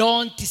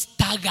 Don't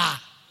stagger.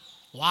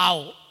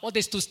 Wow. What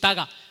is to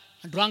stagger?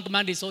 A drunk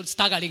man is all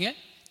staggering.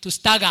 To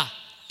stagger.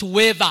 To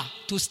waver.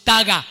 To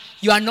stagger.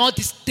 You are not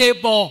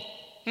stable.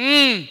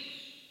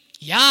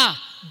 Yeah.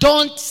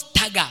 Don't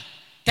stagger.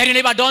 Tell your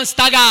neighbor, don't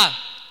stagger.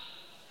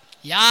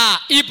 Yeah.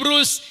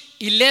 Hebrews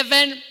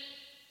 11,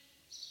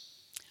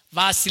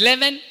 verse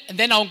 11. And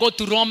then I'll go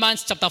to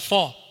Romans chapter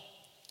 4.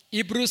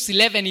 Hebrews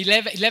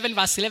 11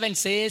 verse 11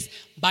 says,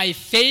 by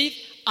faith,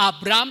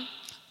 Abraham,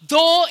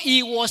 though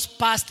he was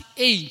past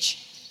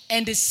age,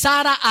 and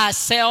Sarah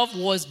herself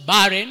was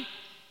barren,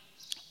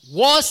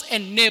 was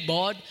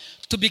enabled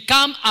to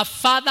become a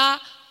father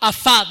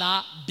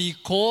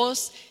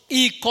because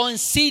he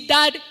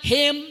considered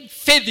him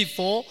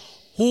faithful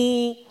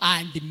who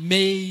had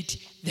made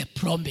the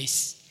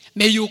promise.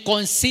 May you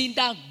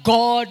consider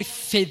God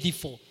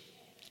faithful.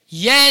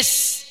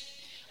 Yes,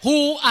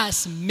 who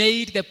has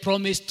made the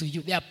promise to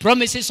you. They are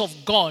promises of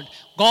God.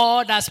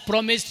 God has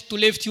promised to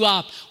lift you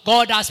up.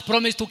 God has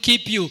promised to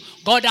keep you.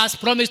 God has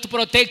promised to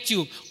protect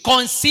you.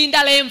 Consider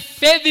him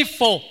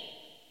faithful.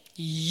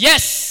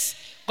 Yes,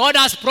 God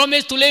has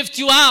promised to lift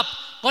you up.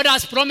 God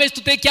has promised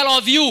to take care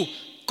of you.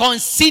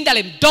 Consider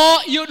him. Though,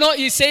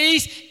 he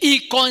says, he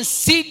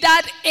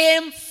considered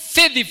him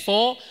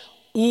faithful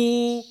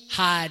who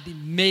had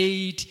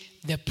made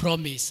the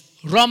promise.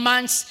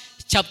 Romans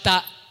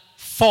chapter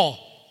 4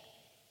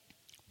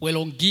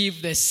 will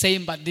give the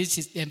same, but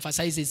this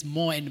emphasizes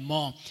more and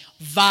more.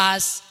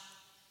 Verse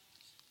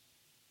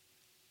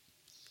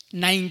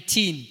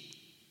 19.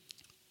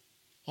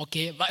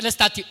 Okay, let's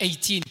start with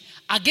 18.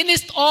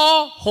 Against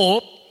all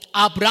hope,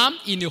 Abraham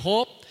in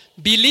hope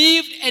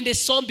believed, and the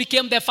son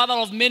became the father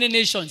of many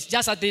nations.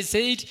 Just as they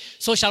said,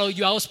 so shall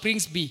your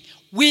offsprings be.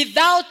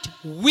 Without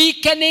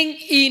weakening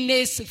in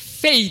his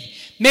faith.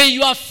 May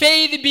your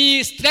faith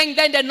be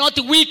strengthened and not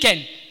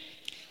weakened.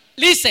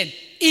 Listen,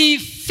 he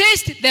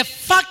faced the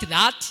fact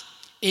that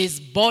his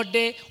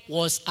body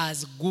was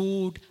as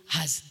good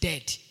as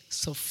dead.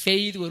 So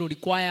faith will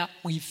require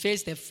we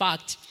face the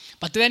fact.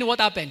 But then what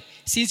happened?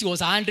 Since he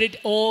was 100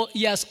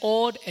 years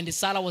old and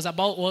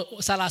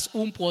Sarah's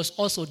womb was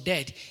also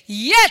dead.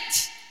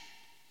 Yet,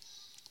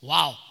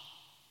 wow,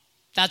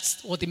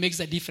 that's what makes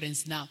the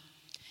difference now.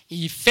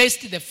 He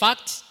faced the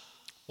fact,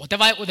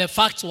 whatever the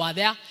facts were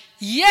there.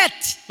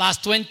 Yet, verse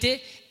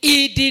 20,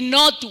 he did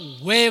not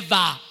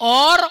waver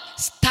or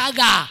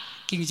stagger.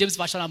 King James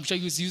Version, I'm sure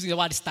he was using the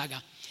word stagger.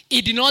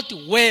 He did not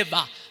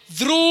waver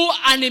through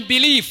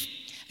unbelief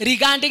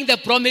regarding the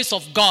promise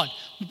of God.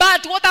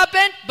 But what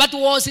happened? But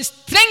was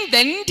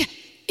strengthened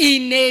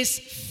in his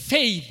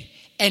faith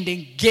and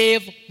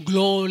gave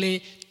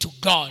glory to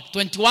God.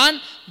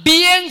 21,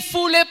 being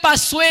fully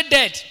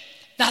persuaded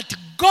that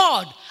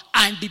God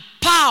had the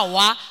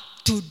power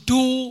to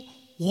do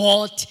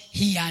what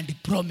he had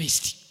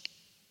promised.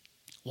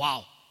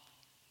 Wow.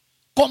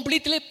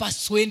 Completely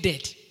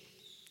persuaded.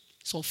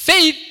 So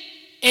faith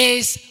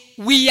is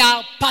we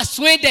are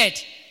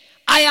persuaded.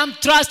 I am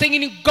trusting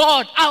in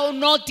God. I will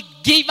not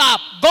give up.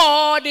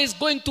 God is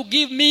going to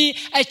give me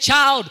a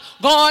child.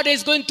 God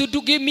is going to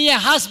give me a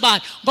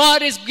husband.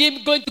 God is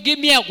going to give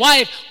me a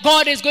wife.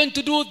 God is going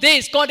to do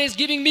this. God is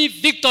giving me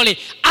victory.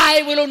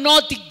 I will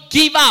not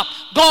give up.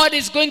 God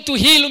is going to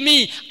heal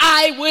me.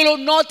 I will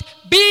not,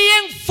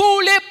 being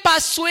fully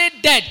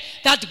persuaded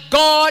that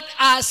God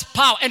has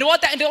power. And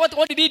what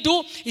did he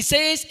do? He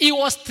says he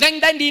was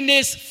strengthened in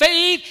his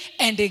faith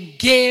and then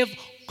gave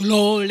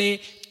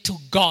glory to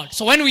God.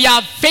 So when we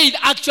have faith,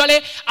 actually,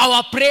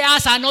 our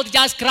prayers are not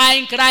just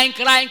crying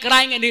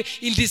and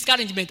in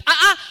discouragement.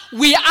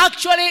 We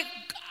actually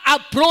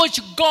approach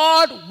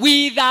God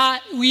with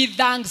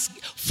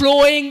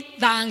flowing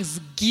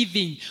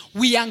thanksgiving.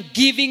 We are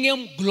giving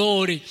him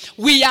glory.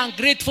 We are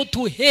grateful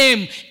to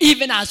him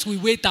even as we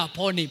wait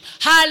upon him.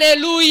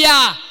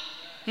 Hallelujah.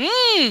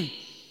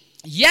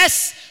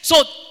 Yes.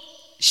 So,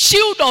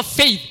 shield of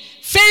faith.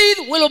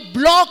 Faith will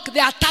block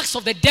the attacks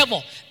of the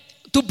devil,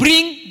 to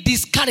bring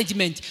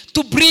discouragement,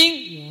 to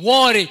bring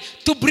worry,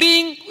 to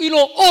bring,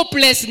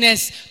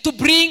 hopelessness, to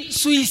bring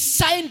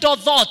suicidal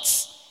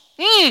thoughts.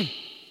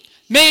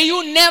 May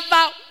you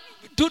never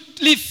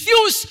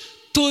refuse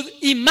to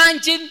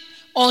imagine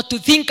or to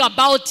think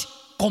about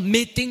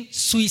committing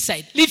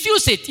suicide.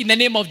 Refuse it in the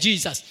name of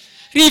Jesus.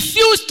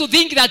 Refuse to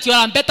think that you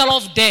are better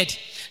off dead.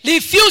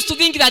 Refuse to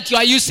think that you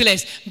are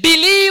useless.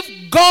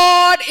 Believe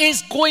God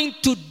is going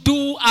to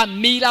do a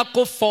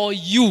miracle for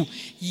you.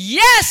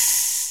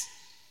 Yes.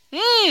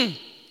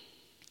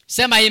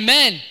 Say my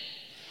amen.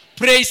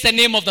 Praise the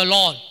name of the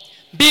Lord.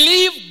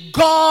 Believe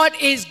God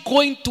is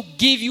going to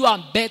give you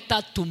a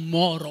better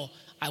tomorrow.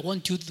 I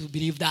want you to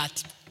believe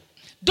that.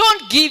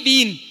 Don't give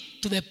in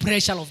to the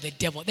pressure of the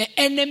devil. The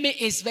enemy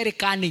is very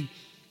cunning.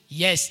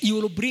 Yes, he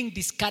will bring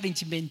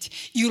discouragement.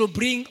 He will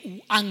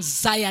bring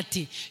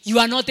anxiety. You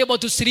are not able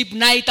to sleep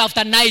night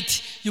after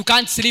night. You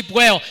can't sleep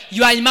well.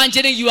 You are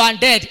imagining you are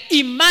dead.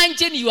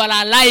 Imagine you are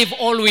alive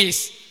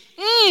always.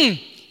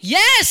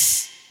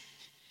 Yes.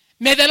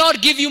 May the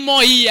Lord give you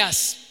more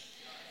years.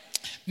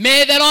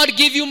 May the Lord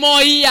give you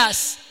more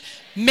years.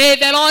 May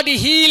the Lord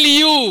heal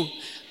you.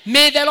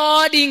 May the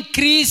Lord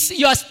increase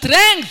your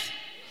strength.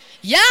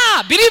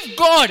 Yeah, believe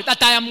God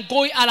that I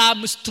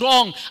am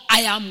strong,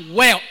 I am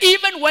well.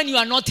 Even when you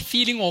are not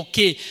feeling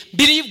okay,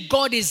 believe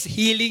God is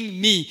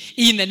healing me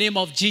in the name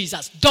of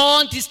Jesus.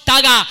 Don't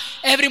stagger.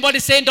 Everybody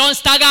saying, don't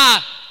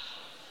stagger.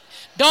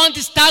 Don't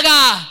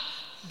stagger.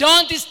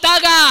 Don't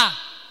stagger.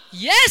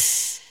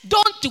 Yes,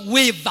 don't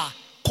waver.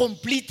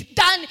 Complete.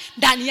 Then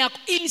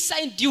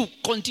inside you,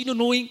 continue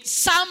knowing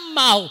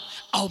somehow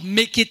I'll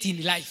make it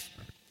in life.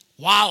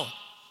 Wow.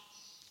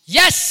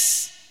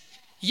 Yes.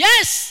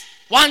 Yes.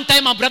 One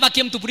time my brother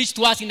came to preach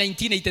to us in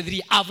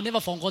 1983. I've never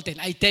forgotten.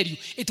 I tell you.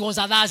 It was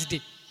a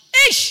Thursday.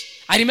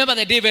 I remember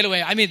the day very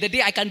well. I mean, the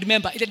day I can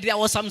remember. There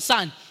was some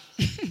sun.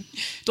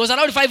 It was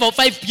around 5 or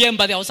 5 p.m.,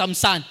 but there was some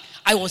sun.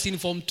 I was in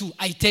Form 2.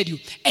 I tell you.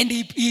 And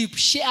he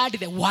shared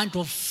the word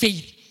of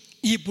faith.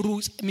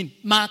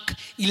 Mark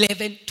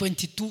 11,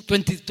 22,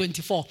 20,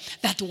 24.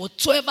 That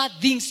whatsoever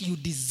things you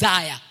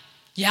desire,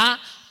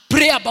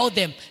 pray about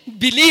them.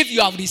 Believe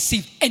you have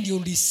received, and you'll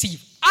receive.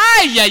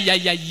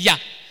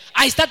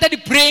 I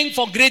started praying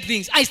for great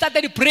things. I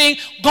started praying,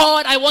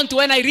 God, I want to,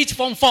 when I reach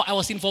Form 4, I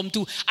was in Form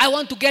 2. I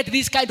want to get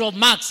this kind of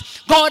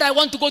marks. God, I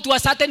want to go to a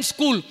certain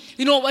school.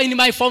 In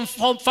my Form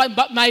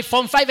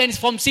 5 and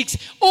Form 6.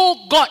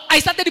 Oh, God. I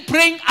started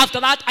praying after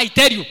that, I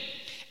tell you.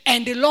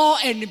 And lo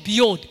and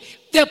behold,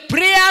 the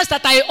prayers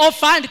that I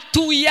offered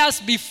 2 years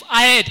before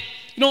I had,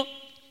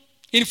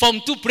 in Form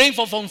 2, praying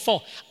for Form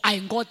 4, I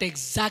got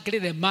exactly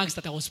the marks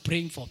that I was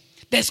praying for.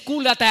 The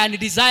school that I had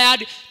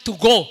desired to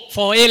go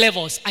for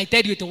A-levels, I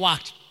tell you it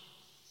worked.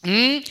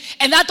 And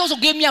that also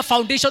gave me a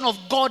foundation of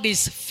God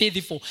is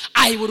faithful.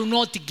 I will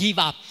not give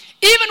up.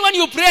 Even when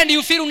you pray and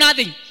you feel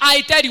nothing,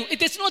 I tell you,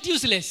 it is not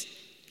useless.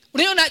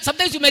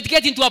 Sometimes you might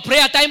get into a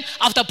prayer time.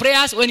 After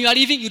prayers, when you are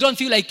leaving, you don't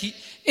feel like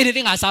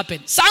anything has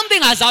happened.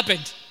 Something has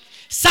happened.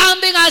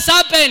 Something has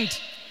happened.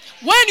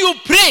 When you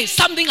pray,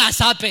 something has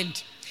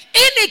happened.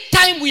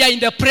 Anytime we are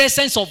in the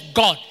presence of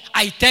God,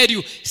 I tell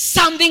you,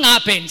 something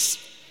happens.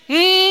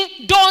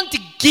 Don't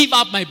give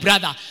up, my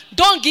brother.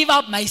 Don't give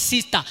up, my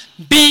sister.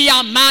 Be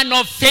a man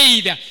of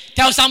faith.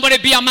 Tell somebody,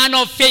 be a man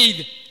of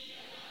faith.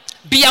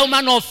 Be a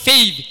woman of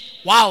faith.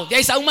 Wow. There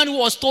is a woman who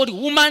was told,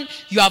 woman,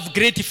 you have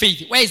great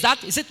faith. Where is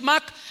that? Is it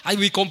Mark?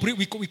 We conclude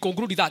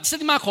with that. Is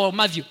it Mark or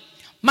Matthew?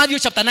 Matthew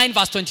chapter 9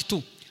 verse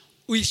 22.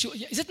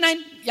 Is it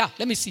 9? Yeah,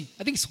 let me see.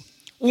 I think so.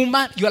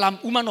 Woman, you are a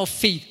woman of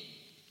faith.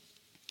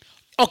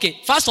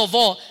 Okay, first of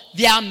all,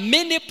 there are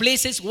many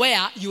places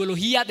where you will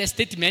hear the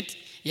statement.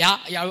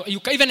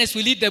 Even as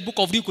we read the book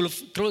of Luke,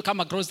 you'll come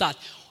across that.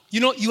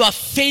 Your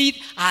faith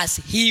has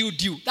healed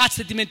you. That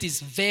statement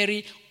is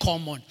very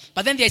common.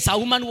 But then there is a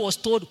woman who was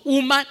told,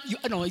 woman,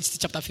 it's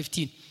chapter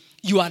 15.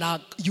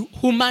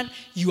 Woman,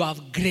 you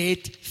have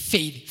great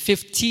faith.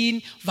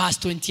 15 verse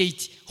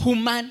 28.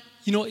 Woman,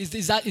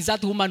 is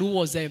that woman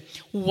who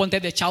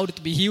wanted the child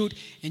to be healed?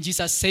 And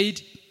Jesus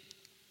said,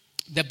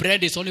 the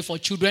bread is only for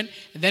children.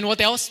 And then what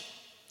else?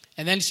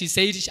 And then she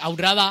said, I would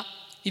rather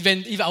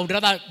even if I would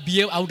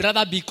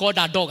rather be called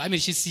a dog. I mean,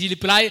 she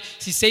replied,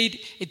 she said,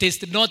 it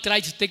is not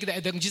right to take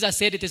Jesus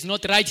said it is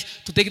not right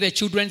to take the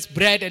children's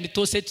bread and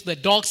toss it to the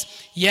dogs.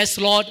 Yes,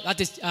 Lord.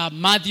 That is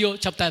Matthew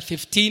chapter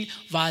 15,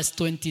 verse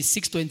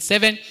 26,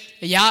 27.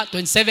 Yeah,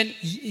 27.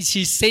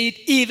 She said,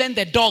 even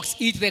the dogs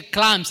eat the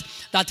crumbs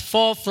that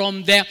fall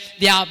from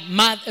their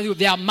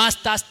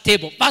master's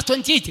table. Verse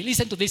 28.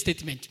 Listen to this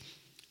statement.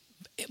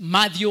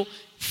 Matthew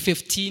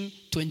 15,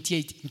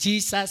 28.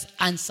 Jesus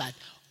answered,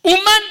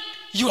 woman,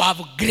 you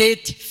have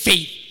great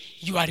faith.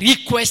 Your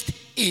request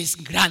is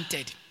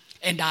granted.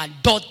 And our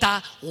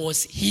daughter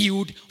was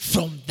healed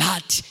from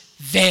that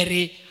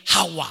very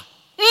hour.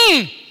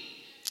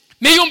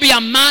 May you be a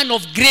man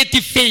of great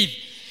faith.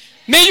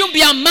 May you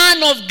be a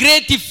man of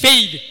great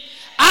faith.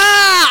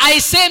 I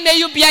say may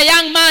you be a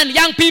young man,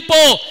 young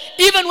people.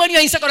 Even when you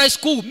are in secondary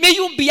school, may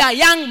you be a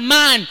young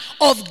man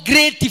of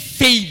great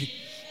faith.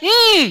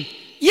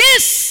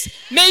 Yes.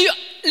 May you,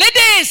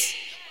 ladies,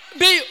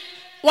 may you,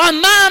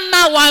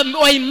 wamama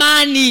wa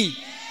imani,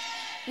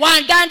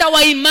 wadanda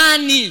wa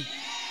imani,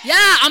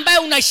 yeah, ambaye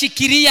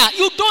unashikilia.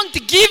 You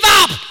don't give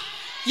up.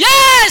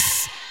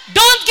 Yes,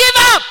 don't give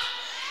up.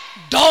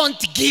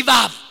 Don't give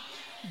up.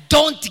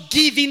 Don't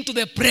give in to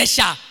the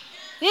pressure.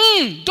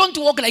 Don't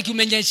walk like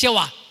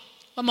umenyeshewa.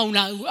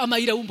 Ama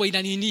ile umbo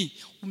ina nini?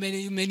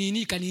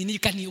 Umenini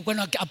kanini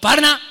ukana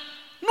aparna.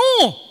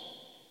 No.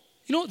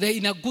 You know, they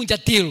inagunja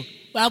tail.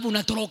 Wabu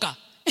unatoroka.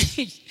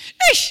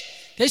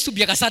 There used to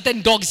be a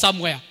certain dog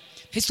somewhere.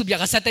 There used to be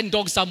a certain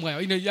dog somewhere.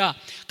 You know, yeah.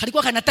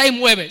 Kalikuwa kana time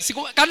wewe.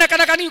 Siku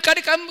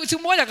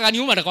moja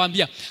kakaniuma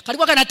nakwambia.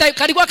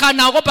 Kalikuwa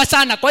kanaogopa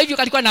sana. Kwa hivyo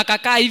kalikuwa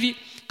nakakaa hivi,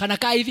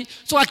 kanakaa hivi.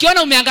 So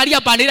akiona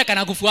umeangalia pande ile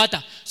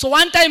kanakufuata. So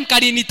one time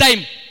kalini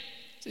time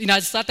in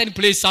a certain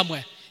place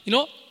somewhere. You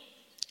know?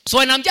 So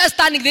when I'm just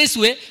standing this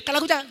way,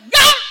 kanakuja,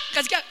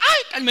 kasikia,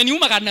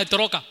 kanimeniuma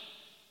kanatoroka.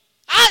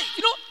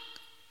 You know,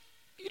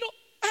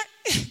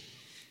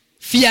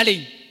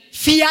 fearing.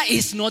 Fear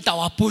is not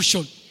our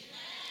portion.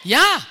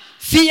 Yeah.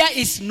 Fear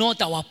is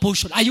not our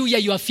portion. Are you here?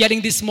 You are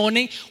fearing this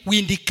morning?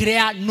 We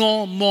declare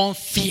no more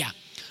fear.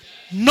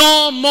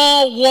 No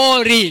more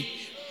worry.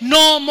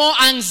 No more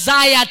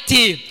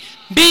anxiety.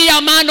 Be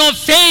a man of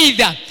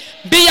faith.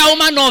 Be a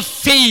woman of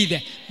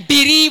faith.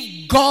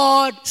 Believe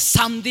God,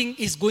 something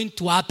is going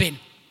to happen.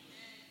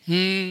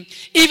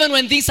 Even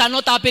when things are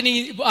not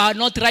happening,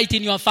 not right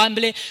in your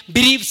family,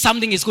 believe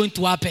something is going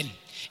to happen.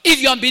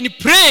 If you have been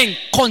praying,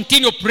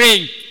 continue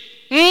praying.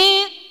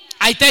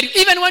 I tell you,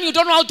 even when you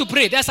don't know how to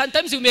pray, there are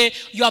sometimes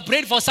you are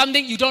praying for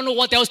something, you don't know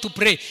what else to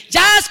pray.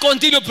 Just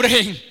continue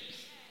praying.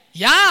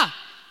 Yeah.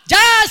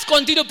 Just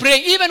continue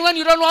praying. Even when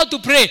you don't know how to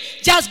pray,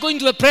 just go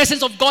into the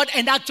presence of God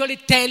and actually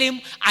tell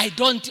him,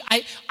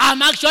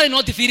 I'm actually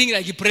not feeling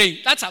like praying.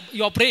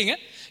 You are praying, eh?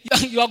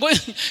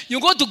 You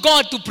go to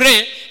God to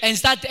pray and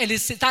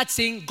start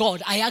saying,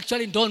 God, I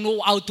actually don't know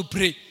how to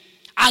pray.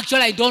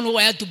 Actually, I don't know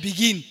where to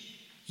begin.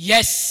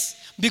 Yes.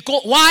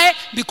 Because why?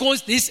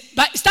 Because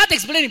start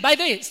explaining. By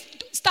the way,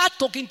 start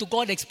talking to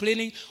God,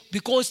 explaining,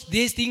 because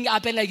this thing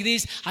happened like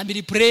this. I'm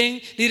really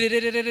praying.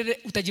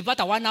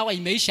 Utajipata 1 hour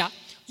imeisha.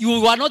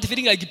 You are not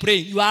feeling like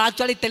praying. You are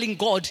actually telling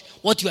God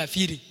what you are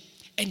feeling.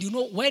 And you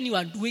know, when you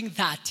are doing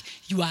that,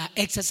 you are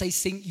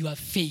exercising your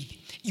faith.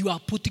 You are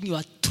putting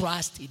your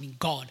trust in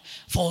God.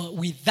 For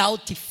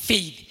without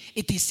faith,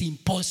 it is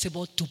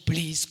impossible to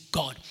please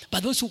God.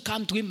 But those who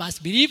come to him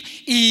must believe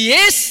he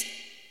is,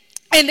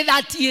 and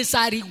that he is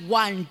a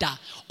rewarder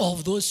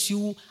of those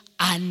who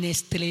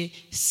honestly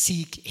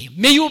seek him.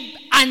 May you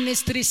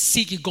honestly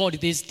seek God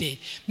this day.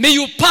 May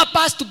you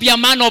purpose to be a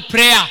man of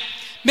prayer.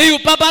 May you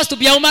purpose to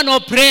be a woman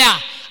of prayer.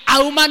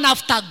 A woman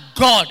after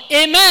God.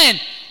 Amen.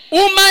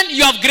 Woman,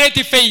 you have great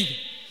faith.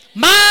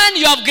 Man,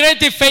 you have great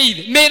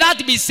faith. May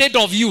that be said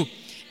of you.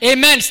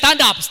 Amen.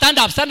 Stand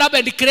up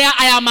and declare,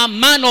 I am a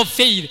man of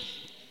faith.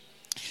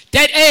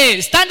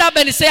 Stand up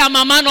and say, I'm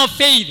a man of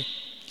faith.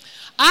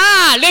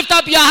 Lift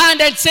up your hand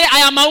and say,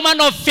 I am a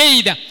woman of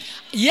faith.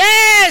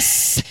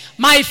 Yes,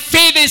 my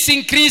faith is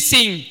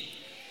increasing.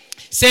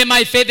 Say,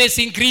 my faith is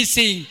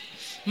increasing.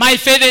 My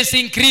faith is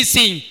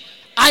increasing.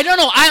 I don't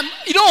know.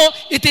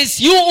 It is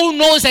you who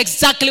knows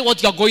exactly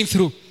what you are going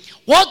through.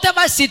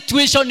 Whatever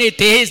situation it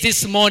is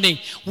this morning,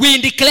 we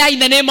declare in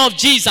the name of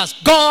Jesus,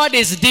 God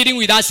is dealing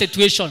with that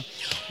situation.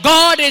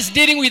 God is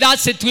dealing with that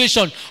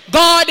situation.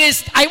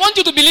 I want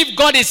you to believe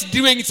God is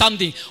doing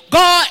something.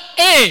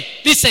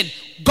 Listen,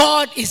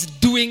 God is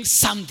doing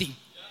something.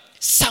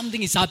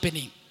 Something is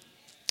happening.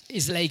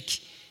 It's like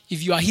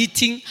if you are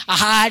hitting a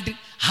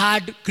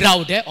hard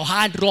ground or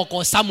hard rock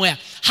or somewhere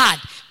hard.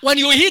 When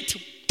you hit,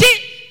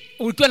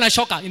 ukiwa na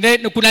shoka,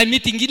 kuna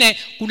miti ingine,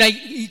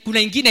 kuna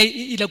ingine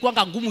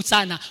inakuwa ngumu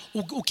sana.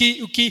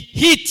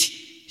 Hit,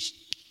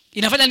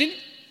 inafanya nini?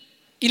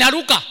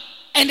 Inaruka.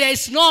 And there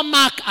is no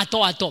mark at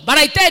all. But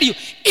I tell you,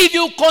 if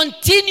you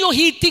continue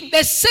hitting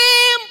the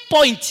same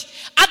point,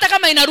 hata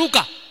kama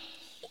inaruka,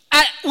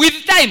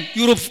 with time,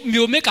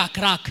 you make a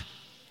crack.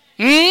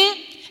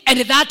 And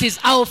that is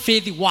how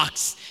faith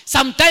works.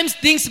 Sometimes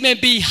things may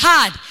be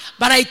hard,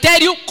 But I tell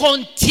you,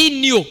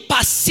 continue,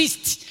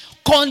 persist.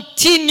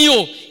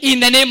 Continue in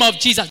the name of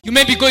Jesus. You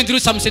may be going through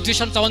some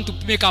situations. I want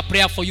to make a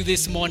prayer for you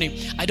this morning.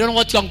 I don't know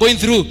what you are going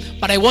through,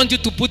 but I want you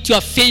to put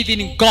your faith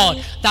in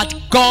God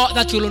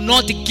that you will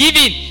not give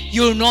in,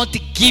 you will not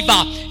give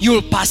up, you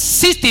will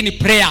persist in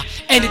prayer,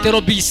 and it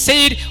will be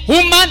said,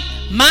 woman,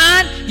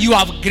 man, you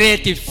have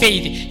great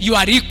faith. Your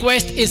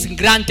request is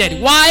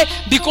granted. Why?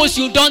 Because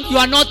you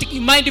are not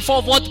mindful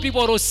of what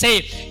people will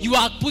say. You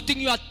are putting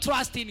your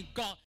trust in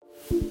God.